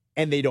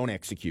 and they don't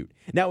execute.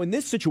 Now, in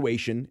this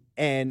situation,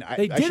 and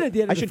they did at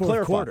the end of the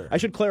fourth quarter. I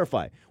should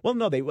clarify. Well,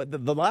 no,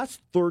 the last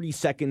 30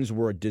 seconds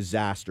were a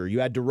disaster.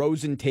 You had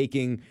DeRozan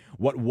taking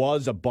what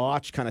was a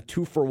botch, kind of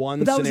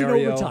 2-for-1 that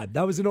scenario.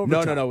 That was an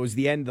overtime. No. It was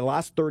the end, the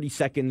last 30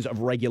 seconds of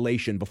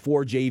regulation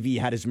before JV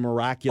had his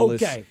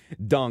miraculous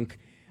dunk.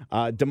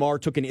 DeMar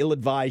took an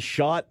ill-advised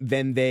shot.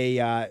 Then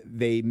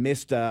they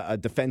missed a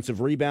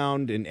defensive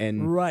rebound,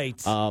 and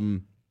right.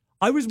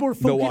 I was more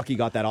focused. Milwaukee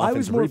got that offensive I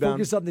was more rebound.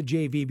 focused on the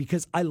JV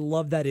because I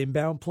love that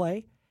inbound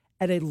play,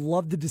 and I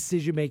love the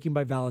decision making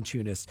by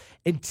Valanciunas.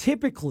 And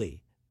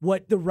typically,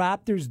 what the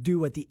Raptors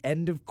do at the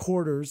end of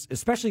quarters,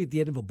 especially at the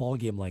end of a ball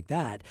game like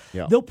that,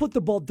 they'll put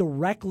the ball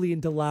directly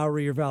into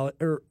Lowry or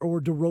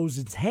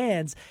DeRozan's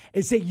hands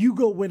and say, "You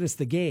go win us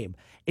the game."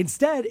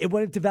 Instead, it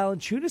went into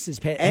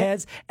Valanciunas'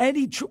 hands, and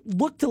he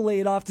looked to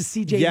lay it off to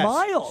CJ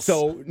Miles.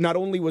 So not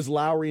only was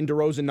Lowry and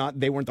DeRozan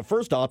they weren't the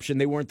first option,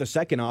 they weren't the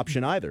second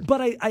option either.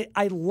 But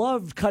I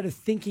loved kind of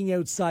thinking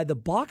outside the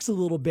box a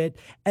little bit,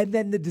 and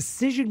then the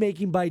decision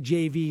making by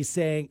JV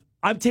saying,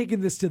 "I'm taking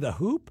this to the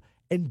hoop,"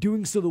 and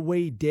doing so the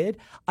way he did.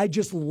 I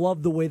just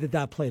love the way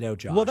that played out,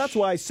 Josh. Well, that's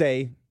why I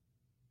say,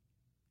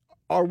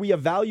 are we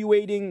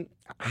evaluating?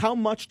 How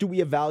much do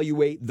we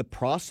evaluate the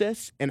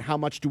process and how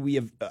much do we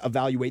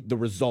evaluate the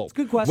result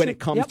good question. when it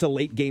comes to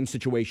late game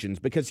situations?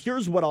 Because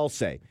here's what I'll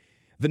say.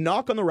 The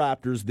knock on the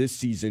Raptors this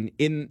season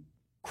in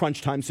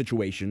crunch time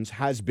situations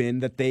has been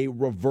that they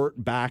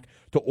revert back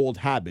to old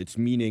habits,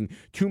 meaning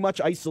too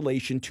much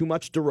isolation, too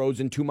much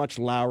DeRozan, too much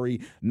Lowry,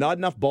 not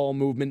enough ball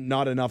movement,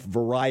 not enough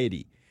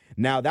variety.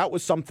 Now,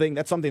 that's something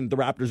that the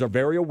Raptors are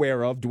very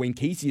aware of. Dwayne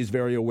Casey is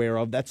very aware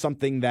of. That's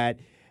something that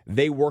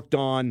they worked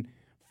on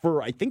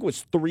for, I think it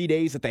was 3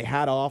 days that they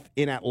had off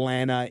in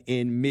Atlanta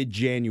in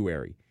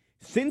mid-January.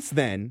 Since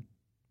then,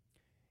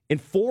 in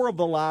 4 of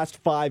the last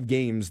 5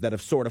 games that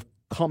have sort of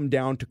come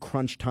down to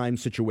crunch time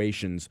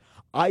situations,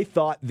 I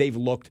thought they've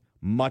looked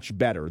much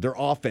better. Their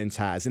offense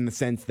has, in the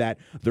sense that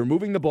they're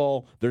moving the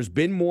ball. There's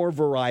been more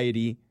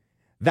variety.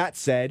 That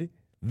said,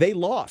 they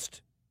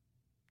lost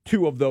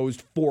 2 of those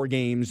 4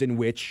 games in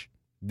which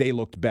they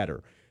looked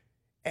better.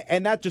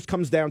 And that just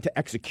comes down to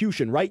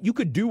execution, right? You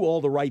could do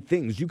all the right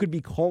things. You could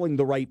be calling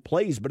the right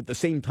plays, but at the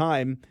same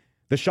time,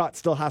 the shot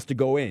still has to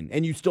go in,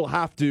 and you still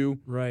have to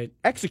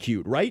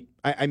execute, right?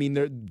 I mean,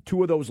 there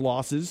 2 of those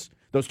losses,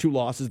 those 2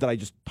 losses that I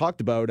just talked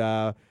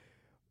about,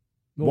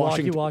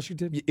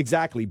 Washington.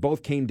 Exactly.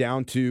 Both came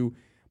down to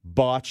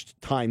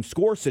botched time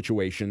score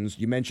situations.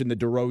 You mentioned the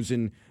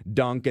DeRozan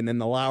dunk and then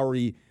the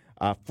Lowry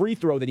free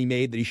throw that he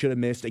made that he should have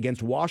missed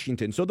against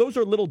Washington. So those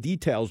are little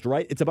details,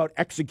 right? It's about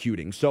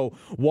executing. So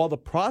while the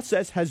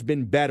process has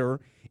been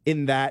better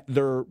in that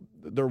they're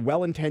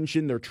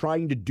well-intentioned, they're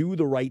trying to do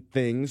the right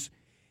things,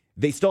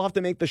 they still have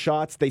to make the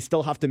shots. They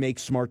still have to make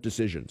smart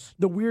decisions.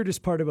 The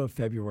weirdest part about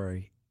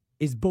February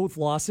is both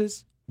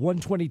losses,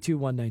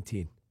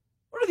 122-119.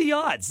 What are the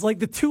odds? Like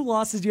the 2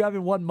 losses you have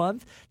in 1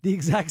 month, the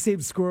exact same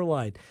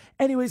scoreline.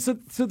 Anyway, so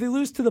they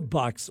lose to the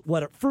Bucks.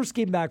 First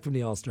game back from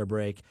the All-Star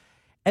break.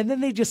 And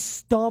then they just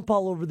stomp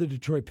all over the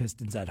Detroit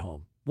Pistons at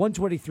home.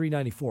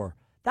 123-94.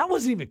 That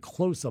wasn't even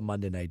close on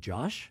Monday night,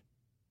 Josh.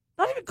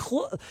 Not even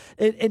close.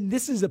 And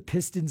this is a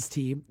Pistons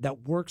team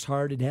that works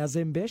hard and has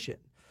ambition.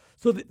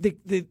 So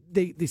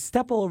they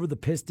step all over the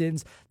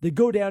Pistons. They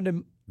go down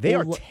to They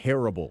are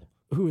terrible.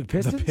 Who, the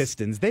Pistons? The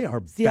Pistons. They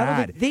are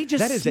Seattle, bad. They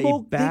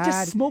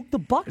just smoked the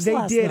Bucks They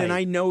last did, night. and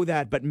I know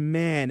that. But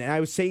man, and I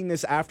was saying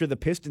this after the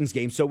Pistons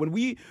game. So when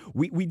we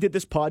did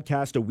this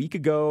podcast a week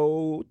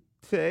ago,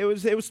 it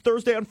was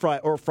Thursday on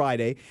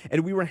Friday,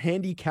 and we were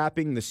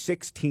handicapping the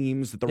 6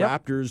 teams that the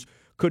Raptors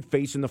could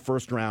face in the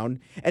first round,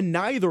 and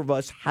neither of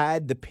us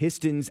had the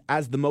Pistons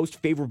as the most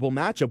favorable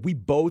matchup. We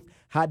both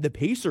had the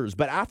Pacers.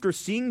 But after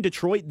seeing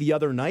Detroit the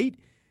other night,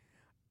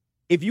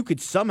 if you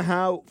could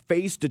somehow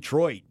face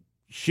Detroit,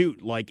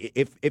 shoot, like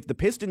if the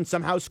Pistons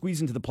somehow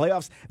squeeze into the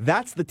playoffs,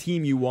 that's the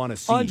team you want to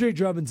see. Andre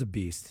Drummond's a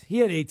beast.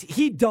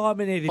 He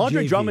dominated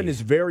Andre JV. Drummond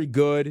is very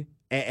good,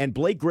 and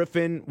Blake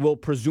Griffin will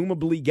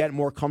presumably get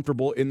more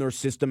comfortable in their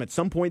system. At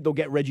some point, they'll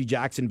get Reggie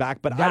Jackson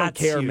back, but I don't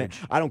care, huge. man.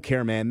 I don't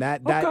care, man.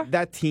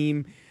 That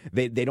team,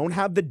 they don't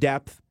have the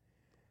depth,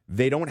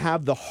 they don't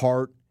have the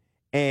heart,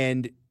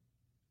 and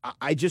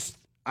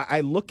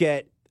I look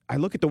at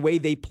the way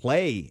they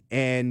play,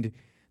 and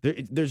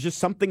there's just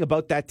something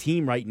about that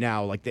team right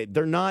now. Like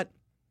they're not.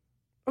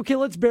 Okay,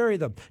 let's bury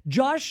them.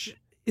 Josh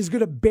is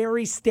going to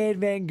bury Stan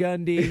Van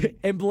Gundy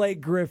and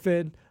Blake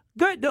Griffin.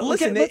 Good. No,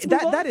 Listen, okay,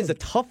 that is a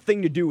tough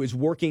thing to do, is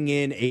working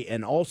in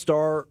an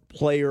all-star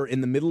player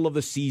in the middle of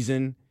the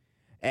season,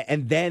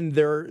 and then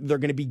they're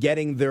going to be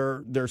getting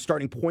their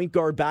starting point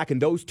guard back, and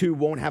those two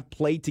won't have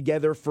played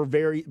together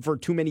for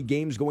too many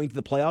games going to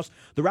the playoffs.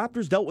 The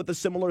Raptors dealt with a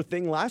similar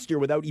thing last year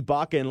without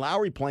Ibaka and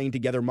Lowry playing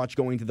together much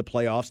going to the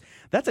playoffs.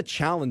 That's a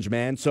challenge,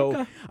 man.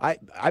 So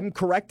I'm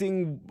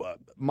correcting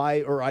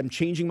I'm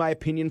changing my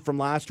opinion from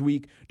last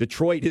week.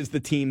 Detroit is the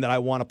team that I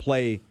want to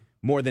play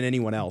more than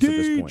anyone else at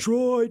this point.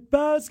 Detroit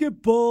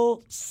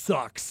basketball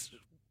sucks.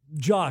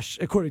 Josh,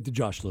 according to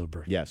Josh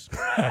Lewberg. Yes.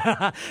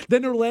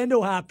 Then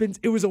Orlando happens.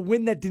 It was a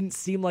win that didn't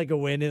seem like a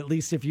win, at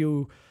least if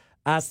you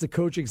ask the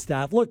coaching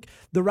staff. Look,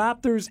 the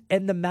Raptors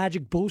and the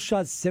Magic both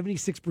shot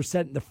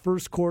 76% in the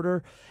first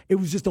quarter. It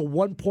was just a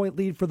 1-point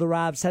lead for the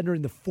Raps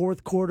entering the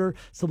fourth quarter.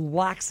 Some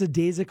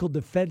lackadaisical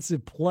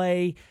defensive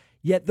play.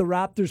 Yet the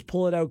Raptors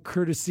pull it out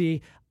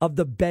courtesy of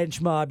the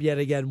bench mob yet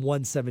again,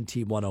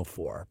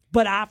 117-104.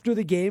 But after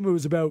the game, it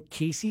was about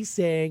Casey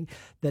saying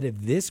that if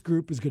this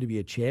group is going to be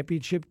a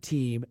championship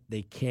team,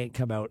 they can't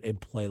come out and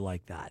play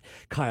like that.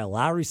 Kyle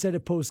Lowry said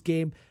it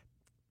post-game,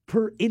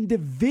 per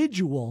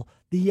individual,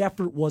 the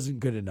effort wasn't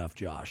good enough,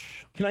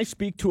 Josh. Can I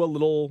speak to a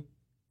little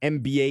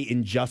NBA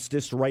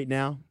injustice right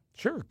now?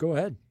 Sure, go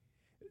ahead.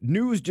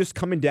 News just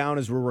coming down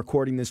as we're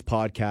recording this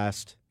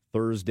podcast.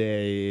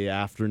 Thursday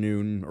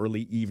afternoon,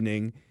 early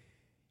evening.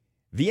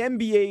 The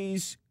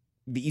NBA's,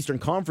 the Eastern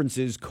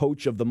Conference's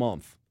coach of the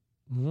month.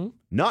 Mm-hmm.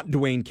 Not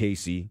Dwayne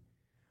Casey,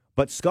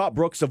 but Scott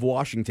Brooks of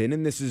Washington.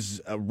 And this is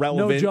a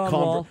relevant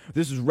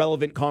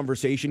relevant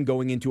conversation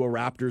going into a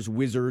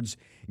Raptors-Wizards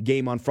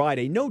game on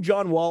Friday. No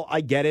John Wall,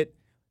 I get it.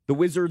 The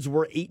Wizards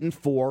were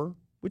 8-4,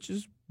 which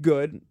is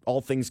good,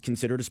 all things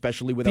considered,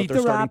 especially without their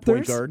starting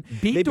point guard.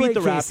 They beat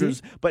the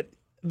Raptors, but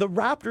the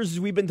Raptors, as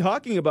we've been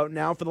talking about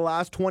now for the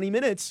last 20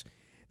 minutes,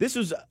 this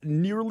was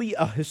nearly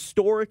a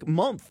historic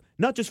month,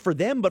 not just for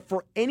them, but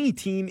for any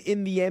team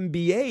in the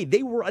NBA.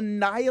 They were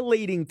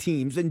annihilating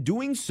teams and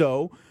doing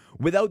so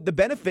without the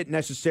benefit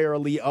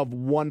necessarily of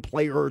one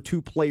player or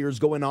two players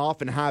going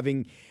off and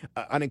having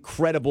an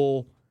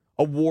incredible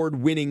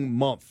award-winning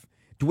month.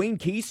 Dwayne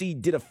Casey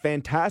did a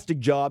fantastic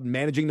job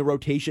managing the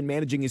rotation,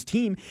 managing his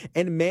team,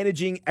 and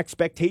managing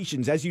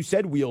expectations. As you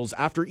said, Wheels,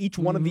 after each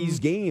one of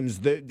these games,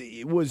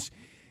 it was...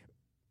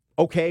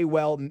 Okay,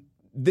 well,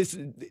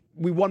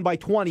 we won by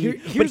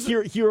 20, but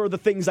here are the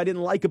things I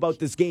didn't like about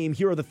this game.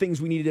 Here are the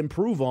things we need to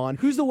improve on.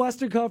 Who's the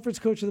Western Conference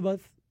Coach of the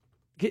Month?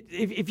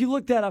 If you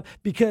look that up,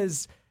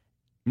 because...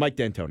 Mike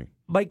D'Antoni.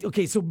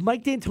 So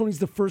Mike D'Antoni's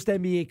the first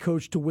NBA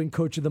coach to win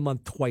Coach of the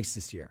Month twice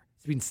this year.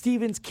 It's been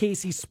Stevens,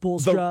 Casey,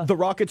 Spoelstra. The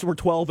Rockets were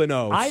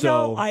 12-0. I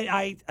know.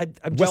 I'm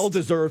just,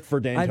 well-deserved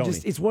for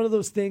D'Antoni. It's one of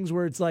those things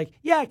where it's like,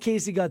 yeah,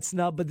 Casey got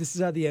snubbed, but this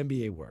is how the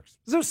NBA works.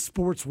 This is how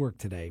sports work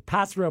today.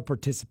 Pass around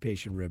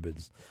participation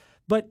ribbons.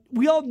 But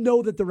we all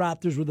know that the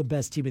Raptors were the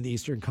best team in the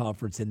Eastern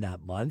Conference in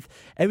that month.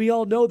 And we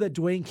all know that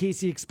Dwayne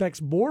Casey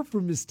expects more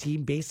from his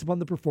team based upon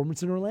the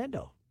performance in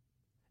Orlando.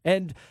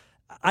 And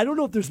I don't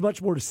know if there's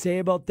much more to say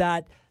about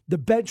that. The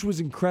bench was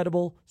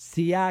incredible.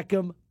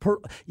 Siakam,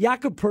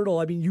 Jakob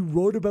Poeltl, I mean, you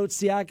wrote about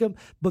Siakam,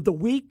 but the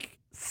week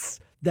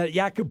that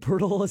Jakob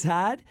Poeltl has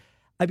had,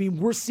 I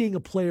mean, we're seeing a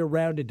player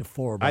round into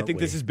form. I think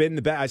this has been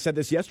the best. I said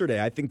this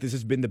yesterday. I think this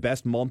has been the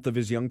best month of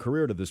his young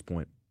career to this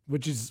point.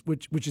 Which is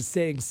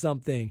saying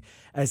something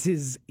as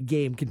his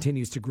game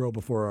continues to grow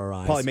before our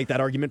eyes. Probably make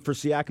that argument for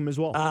Siakam as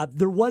well.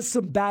 There was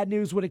some bad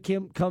news when it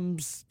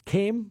comes,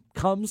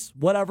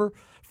 whatever,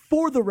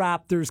 for the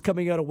Raptors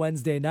coming out of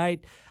Wednesday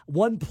night.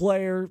 One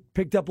player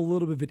picked up a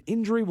little bit of an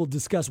injury. We'll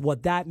discuss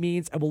what that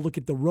means, and we'll look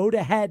at the road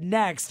ahead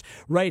next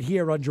right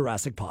here on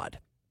Jurassic Pod.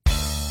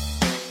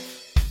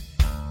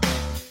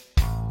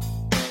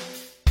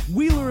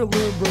 Wheeler and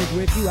Lewinberg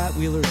with you at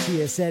Wheeler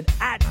TSN,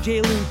 at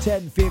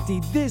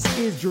JLew1050. This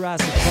is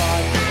Jurassic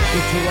Pod,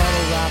 the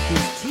Toronto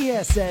Raptors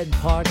TSN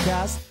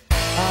podcast.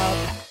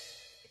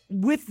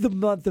 With the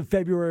month of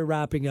February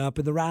wrapping up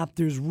and the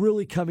Raptors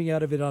really coming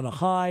out of it on a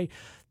high,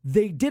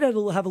 they did have a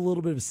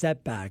little bit of a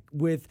setback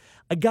with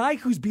a guy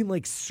who's been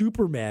like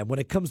Superman when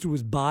it comes to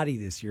his body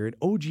this year, and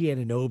OG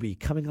Anunoby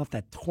coming off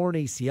that torn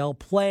ACL,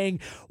 playing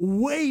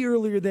way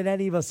earlier than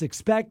any of us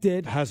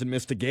expected. Hasn't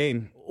missed a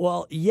game.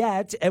 Well,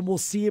 yet, and we'll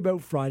see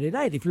about Friday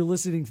night. If you're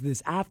listening to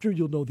this after,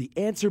 you'll know the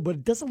answer, but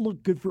it doesn't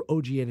look good for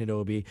OG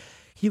Anunoby.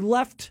 He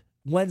left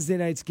Wednesday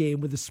night's game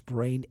with a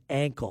sprained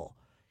ankle.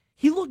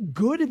 He looked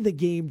good in the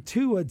game,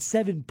 too, had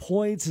 7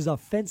 points. His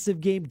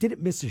offensive game,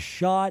 didn't miss a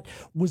shot,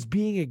 was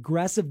being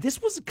aggressive.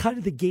 This was kind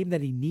of the game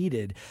that he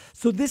needed.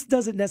 So this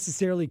doesn't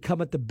necessarily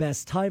come at the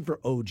best time for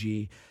OG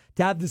to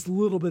have this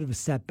little bit of a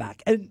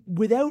setback. And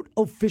without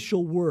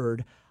official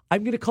word,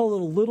 I'm going to call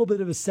it a little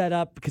bit of a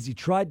setup because he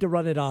tried to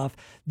run it off.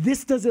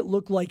 This doesn't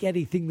look like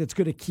anything that's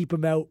going to keep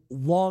him out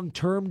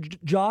long-term,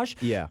 Josh.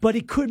 Yeah. But he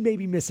could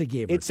maybe miss a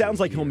game. It sounds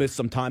like he'll miss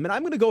some time. And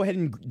I'm going to go ahead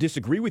and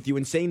disagree with you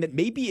in saying that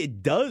maybe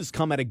it does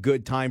come at a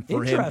good time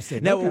for him.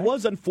 Now, okay. It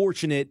was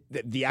unfortunate,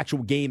 the actual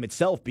game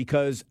itself,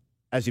 because,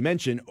 as you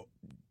mentioned,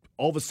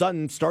 all of a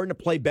sudden starting to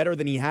play better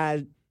than he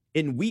had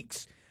in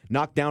weeks.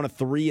 Knocked down a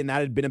 3, and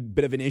that had been a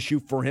bit of an issue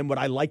for him. What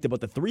I liked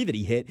about the 3 that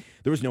he hit,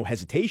 there was no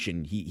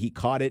hesitation. He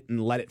caught it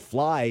and let it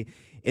fly.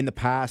 In the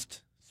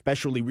past,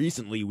 especially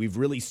recently, we've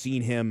really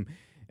seen him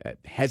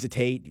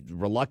hesitate,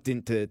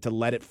 reluctant to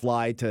let it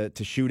fly, to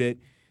shoot it.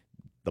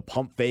 The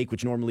pump fake,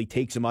 which normally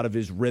takes him out of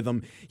his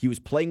rhythm. He was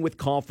playing with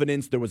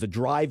confidence. There was a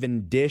drive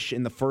and dish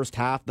in the first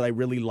half that I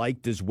really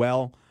liked as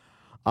well.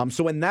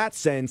 So in that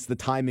sense, the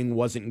timing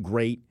wasn't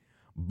great,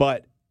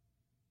 but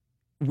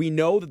we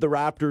know that the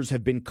Raptors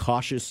have been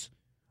cautious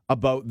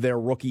about their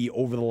rookie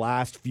over the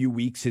last few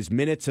weeks. His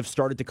minutes have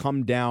started to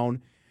come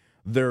down.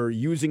 They're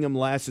using him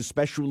less,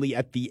 especially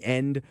at the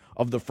end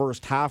of the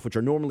first half, which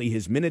are normally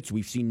his minutes.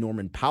 We've seen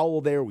Norman Powell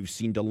there. We've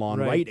seen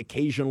DeLon Wright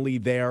occasionally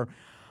there.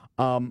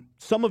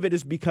 Some of it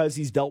is because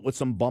he's dealt with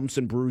some bumps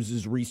and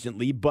bruises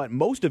recently, but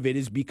most of it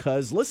is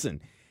because, listen,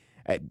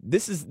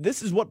 this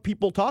is what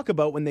people talk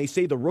about when they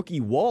say the rookie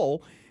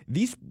wall.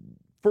 These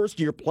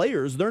first-year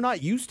players, they're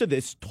not used to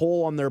this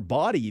toll on their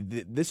body.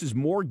 This is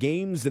more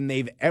games than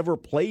they've ever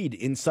played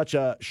in such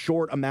a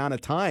short amount of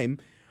time.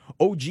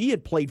 OG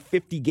had played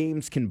 50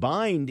 games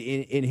combined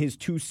in his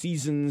 2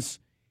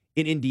 seasons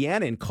in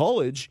Indiana in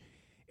college,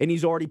 and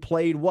he's already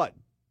played,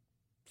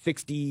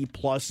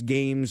 60-plus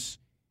games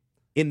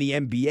in the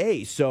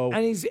NBA. So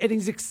and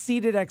he's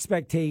exceeded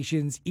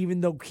expectations,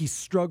 even though he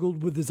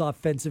struggled with his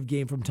offensive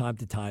game from time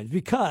to time,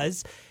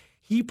 because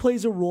he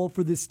plays a role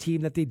for this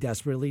team that they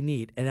desperately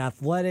need. An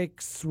athletic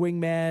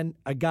swingman,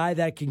 a guy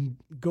that can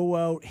go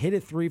out, hit a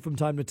 3 from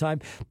time to time,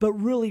 but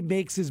really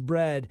makes his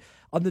bread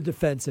on the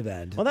defensive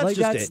end. Well,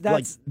 that's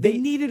it. They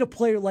needed a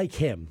player like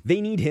him.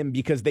 They need him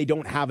because they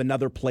don't have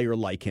another player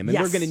like him. And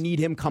they're going to need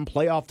him come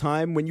playoff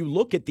time. When you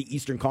look at the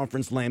Eastern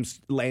Conference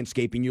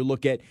landscape and you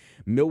look at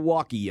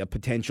Milwaukee, a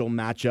potential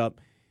matchup,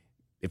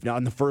 if not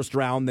in the first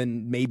round,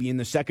 then maybe in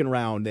the second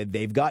round.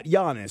 They've got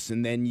Giannis,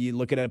 and then you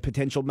look at a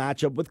potential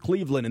matchup with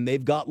Cleveland, and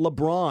they've got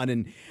LeBron.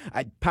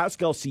 And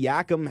Pascal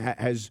Siakam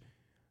has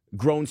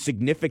grown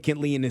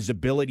significantly in his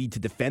ability to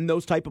defend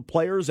those type of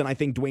players, and I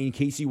think Dwayne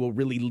Casey will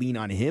really lean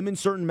on him in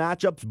certain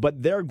matchups,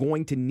 but they're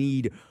going to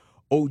need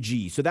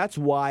OG. So that's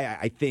why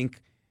I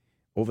think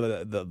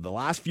over the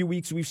last few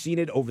weeks we've seen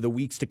it. Over the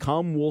weeks to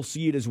come, we'll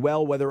see it as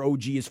well, whether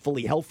OG is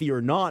fully healthy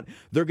or not.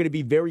 They're going to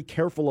be very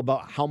careful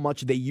about how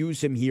much they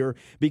use him here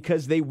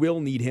because they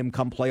will need him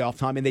come playoff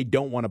time, and they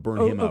don't want to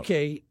burn him out.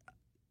 Okay,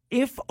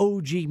 if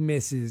OG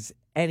misses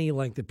any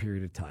length of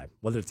period of time,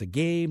 whether it's a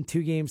game,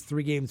 2 games,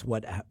 3 games,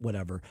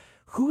 whatever,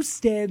 who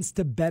stands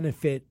to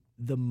benefit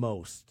the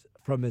most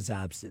from his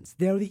absence?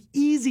 Now, the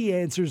easy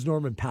answer is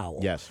Norman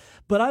Powell. Yes.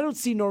 But I don't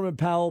see Norman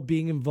Powell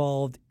being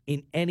involved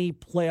in any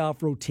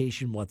playoff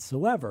rotation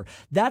whatsoever.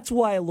 That's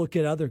why I look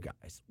at other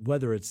guys,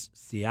 whether it's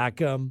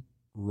Siakam,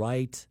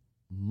 Wright,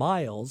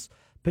 Miles,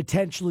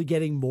 potentially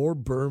getting more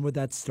burn with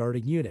that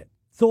starting unit.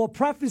 So I'll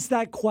preface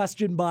that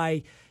question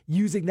by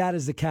using that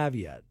as a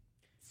caveat.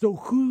 So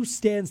who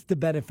stands to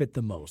benefit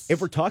the most?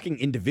 If we're talking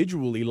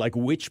individually, like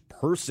which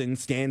person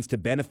stands to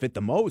benefit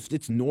the most,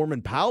 it's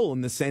Norman Powell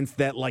in the sense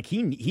that like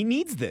he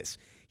needs this.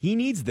 He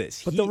needs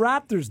this. But the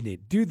Raptors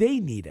do they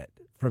need it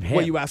from him?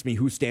 Well, you asked me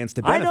who stands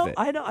to benefit.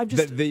 I know. I'm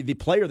just the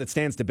player that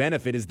stands to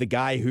benefit is the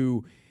guy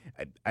who,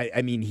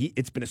 I mean,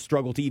 it's been a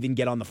struggle to even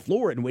get on the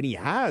floor, and when he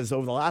has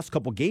over the last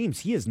couple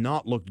games, he has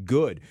not looked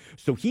good.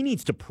 So he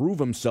needs to prove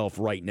himself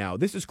right now.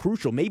 This is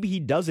crucial. Maybe he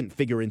doesn't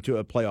figure into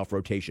a playoff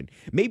rotation.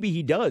 Maybe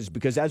he does,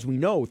 because as we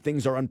know,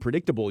 things are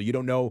unpredictable. You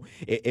don't know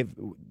if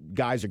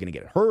guys are going to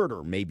get hurt,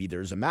 or maybe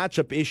there's a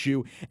matchup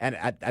issue, and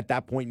at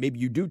that point, maybe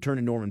you do turn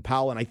to Norman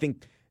Powell, and I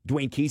think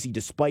Dwayne Casey,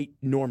 despite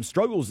Norm's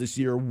struggles this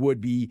year, would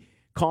be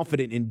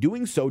confident in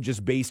doing so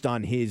just based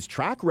on his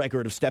track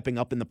record of stepping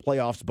up in the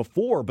playoffs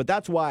before. But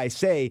that's why I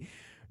say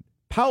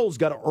Powell's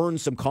got to earn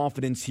some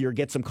confidence here,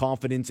 get some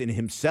confidence in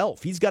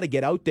himself. He's got to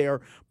get out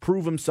there,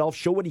 prove himself,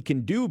 show what he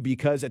can do,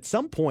 because at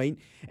some point,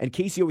 and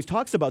Casey always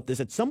talks about this,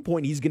 at some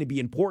point he's going to be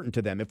important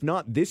to them. If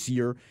not this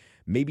year,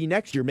 maybe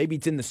next year, maybe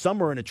it's in the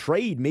summer in a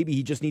trade, maybe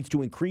he just needs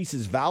to increase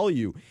his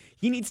value.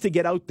 He needs to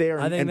get out there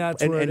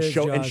and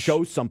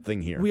show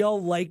something here. We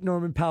all like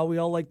Norman Powell. We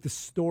all like the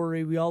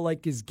story. We all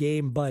like his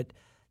game, but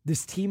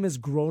this team has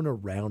grown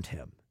around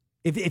him.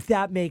 If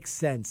that makes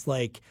sense,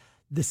 like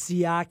the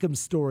Siakam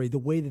story, the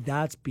way that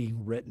that's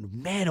being written,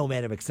 man, oh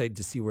man, I'm excited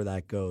to see where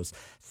that goes.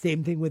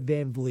 Same thing with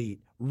Van Vliet.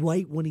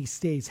 Right when he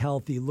stays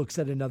healthy, looks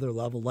at another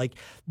level. Like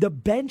the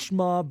bench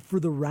mob for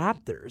the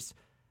Raptors,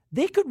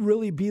 they could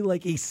really be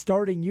like a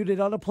starting unit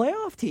on a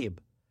playoff team.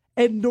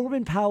 And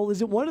Norman Powell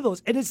isn't one of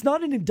those. And it's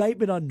not an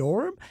indictment on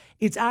Norm.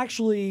 It's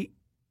actually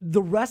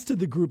the rest of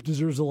the group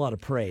deserves a lot of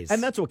praise.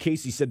 And that's what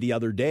Casey said the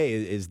other day,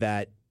 is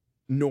that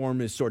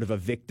Norm is sort of a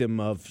victim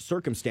of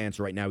circumstance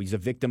right now. He's a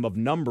victim of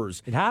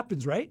numbers. It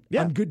happens, right?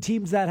 Yeah. On good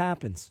teams, that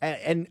happens.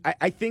 And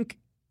I think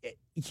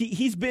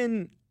he's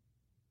been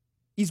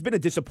a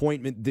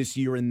disappointment this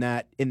year in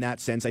that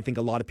sense. I think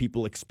a lot of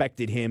people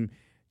expected him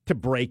to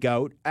break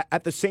out.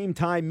 At the same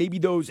time, maybe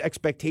those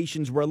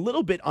expectations were a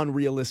little bit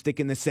unrealistic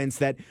in the sense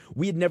that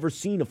we had never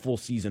seen a full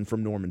season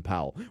from Norman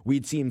Powell.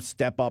 We'd seen him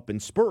step up in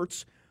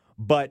spurts,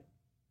 but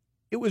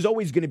it was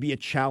always going to be a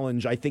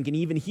challenge, I think, and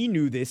even he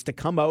knew this, to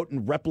come out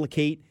and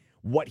replicate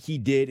what he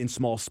did in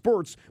small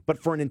spurts, but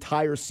for an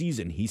entire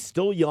season. He's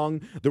still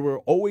young. There were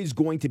always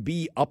going to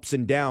be ups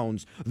and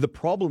downs. The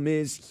problem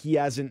is he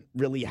hasn't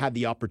really had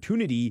the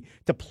opportunity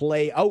to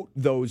play out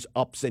those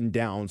ups and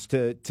downs,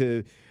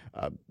 to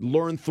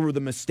learn through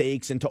the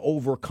mistakes and to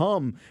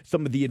overcome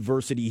some of the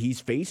adversity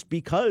he's faced,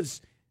 because,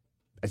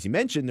 as you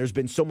mentioned, there's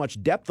been so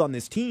much depth on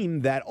this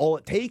team that all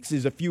it takes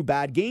is a few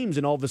bad games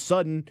and all of a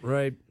sudden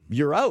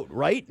you're out,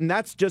 right? And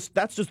that's just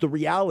the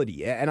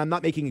reality. And I'm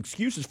not making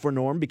excuses for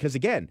Norm, because,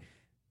 again,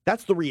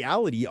 that's the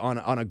reality on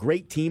a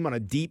great team, on a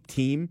deep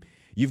team.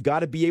 You've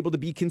got to be able to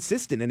be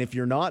consistent. And if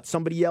you're not,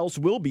 somebody else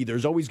will be.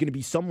 There's always going to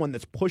be someone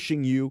that's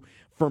pushing you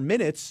for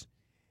minutes.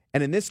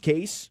 And in this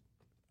case,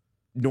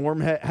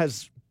 Norm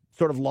has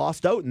sort of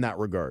lost out in that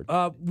regard.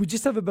 We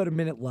just have about a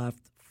minute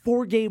left.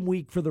 4-game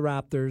week for the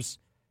Raptors.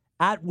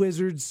 At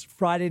Wizards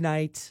Friday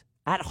night.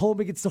 At home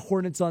against the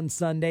Hornets on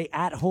Sunday.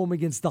 At home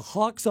against the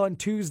Hawks on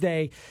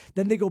Tuesday.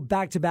 Then they go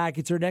back-to-back.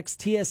 It's our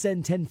next TSN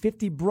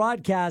 1050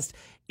 broadcast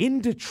in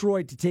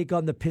Detroit to take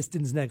on the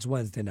Pistons next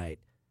Wednesday night.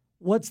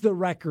 What's the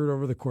record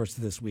over the course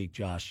of this week,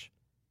 Josh?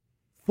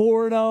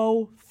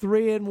 4-0,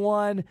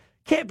 3-1.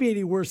 Can't be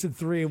any worse than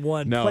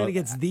 3-1 playing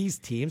against these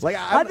teams.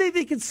 I think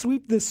they can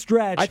sweep this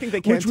stretch. I think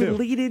they can, which would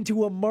lead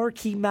into a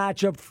marquee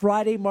matchup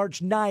Friday,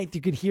 March 9th.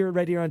 You can hear it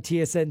right here on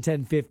TSN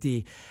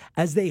 1050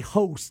 as they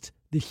host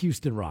the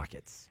Houston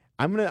Rockets.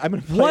 I'm gonna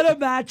play what a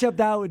matchup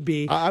that would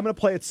be. I'm gonna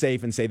play it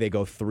safe and say they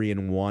go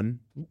 3-1.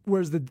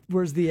 Where's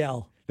the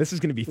L? This is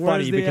going to be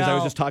funny because I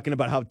was just talking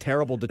about how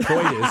terrible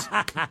Detroit is.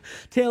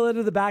 Tail end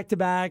of the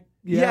back-to-back.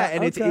 Yeah,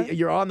 and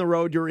you're on the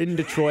road, you're in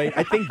Detroit.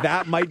 I think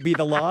that might be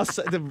the loss.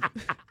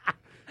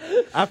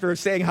 After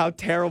saying how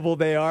terrible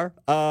they are.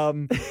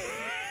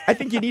 I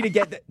think you need to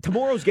get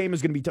tomorrow's game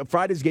is going to be tough.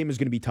 Friday's game is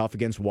going to be tough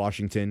against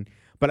Washington,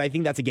 but I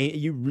think that's a game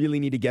you really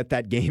need to get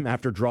that game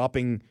after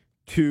dropping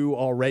 2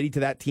 already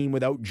to that team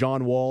without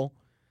John Wall.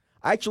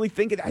 I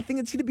think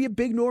it's going to be a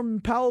big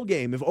Norman Powell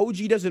game. If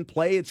OG doesn't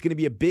play, it's going to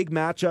be a big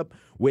matchup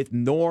with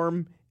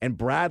Norm and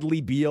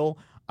Bradley Beal.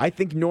 I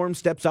think Norm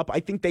steps up. I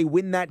think they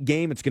win that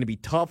game. It's going to be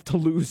tough to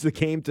lose the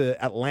game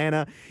to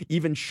Atlanta.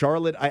 Even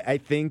Charlotte, I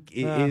think,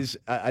 is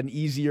an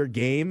easier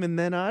game. And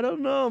then, I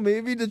don't know,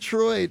 maybe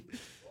Detroit.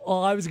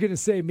 Well, I was going to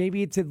say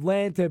maybe it's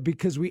Atlanta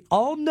because we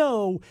all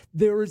know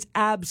there is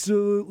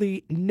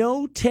absolutely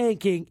no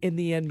tanking in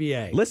the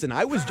NBA. Listen,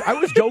 I was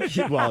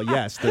joking. Well,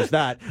 yes, there's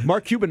that.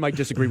 Mark Cuban might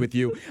disagree with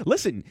you.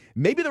 Listen,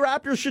 maybe the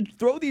Raptors should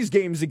throw these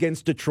games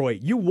against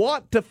Detroit. You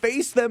want to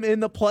face them in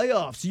the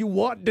playoffs. You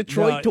want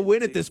Detroit to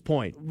win at this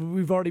point.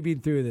 We've already been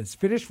through this.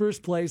 Finish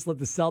first place, let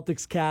the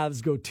Celtics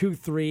Cavs go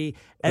 2-3,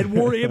 and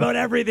worry about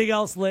everything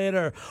else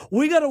later.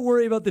 We got to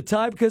worry about the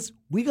time because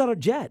we got a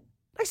jet.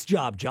 Nice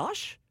job,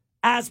 Josh.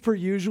 As per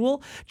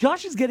usual,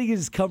 Josh is getting in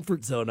his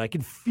comfort zone. I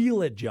can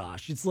feel it,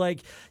 Josh. It's like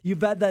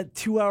you've had that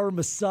 2-hour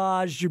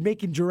massage. You're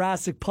making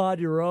Jurassic Pod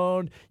your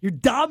own. You're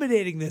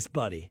dominating this,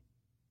 buddy.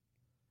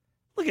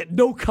 Look at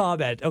no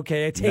comment.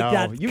 Okay, I take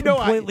that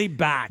completely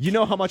back. You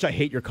know how much I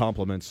hate your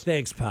compliments.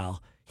 Thanks,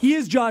 pal. He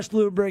is Josh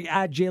Lewenberg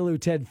at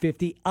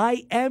JLew1050.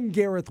 I am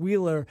Gareth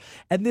Wheeler,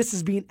 and this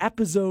has been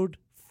episode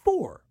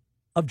 4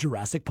 of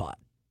Jurassic Pod.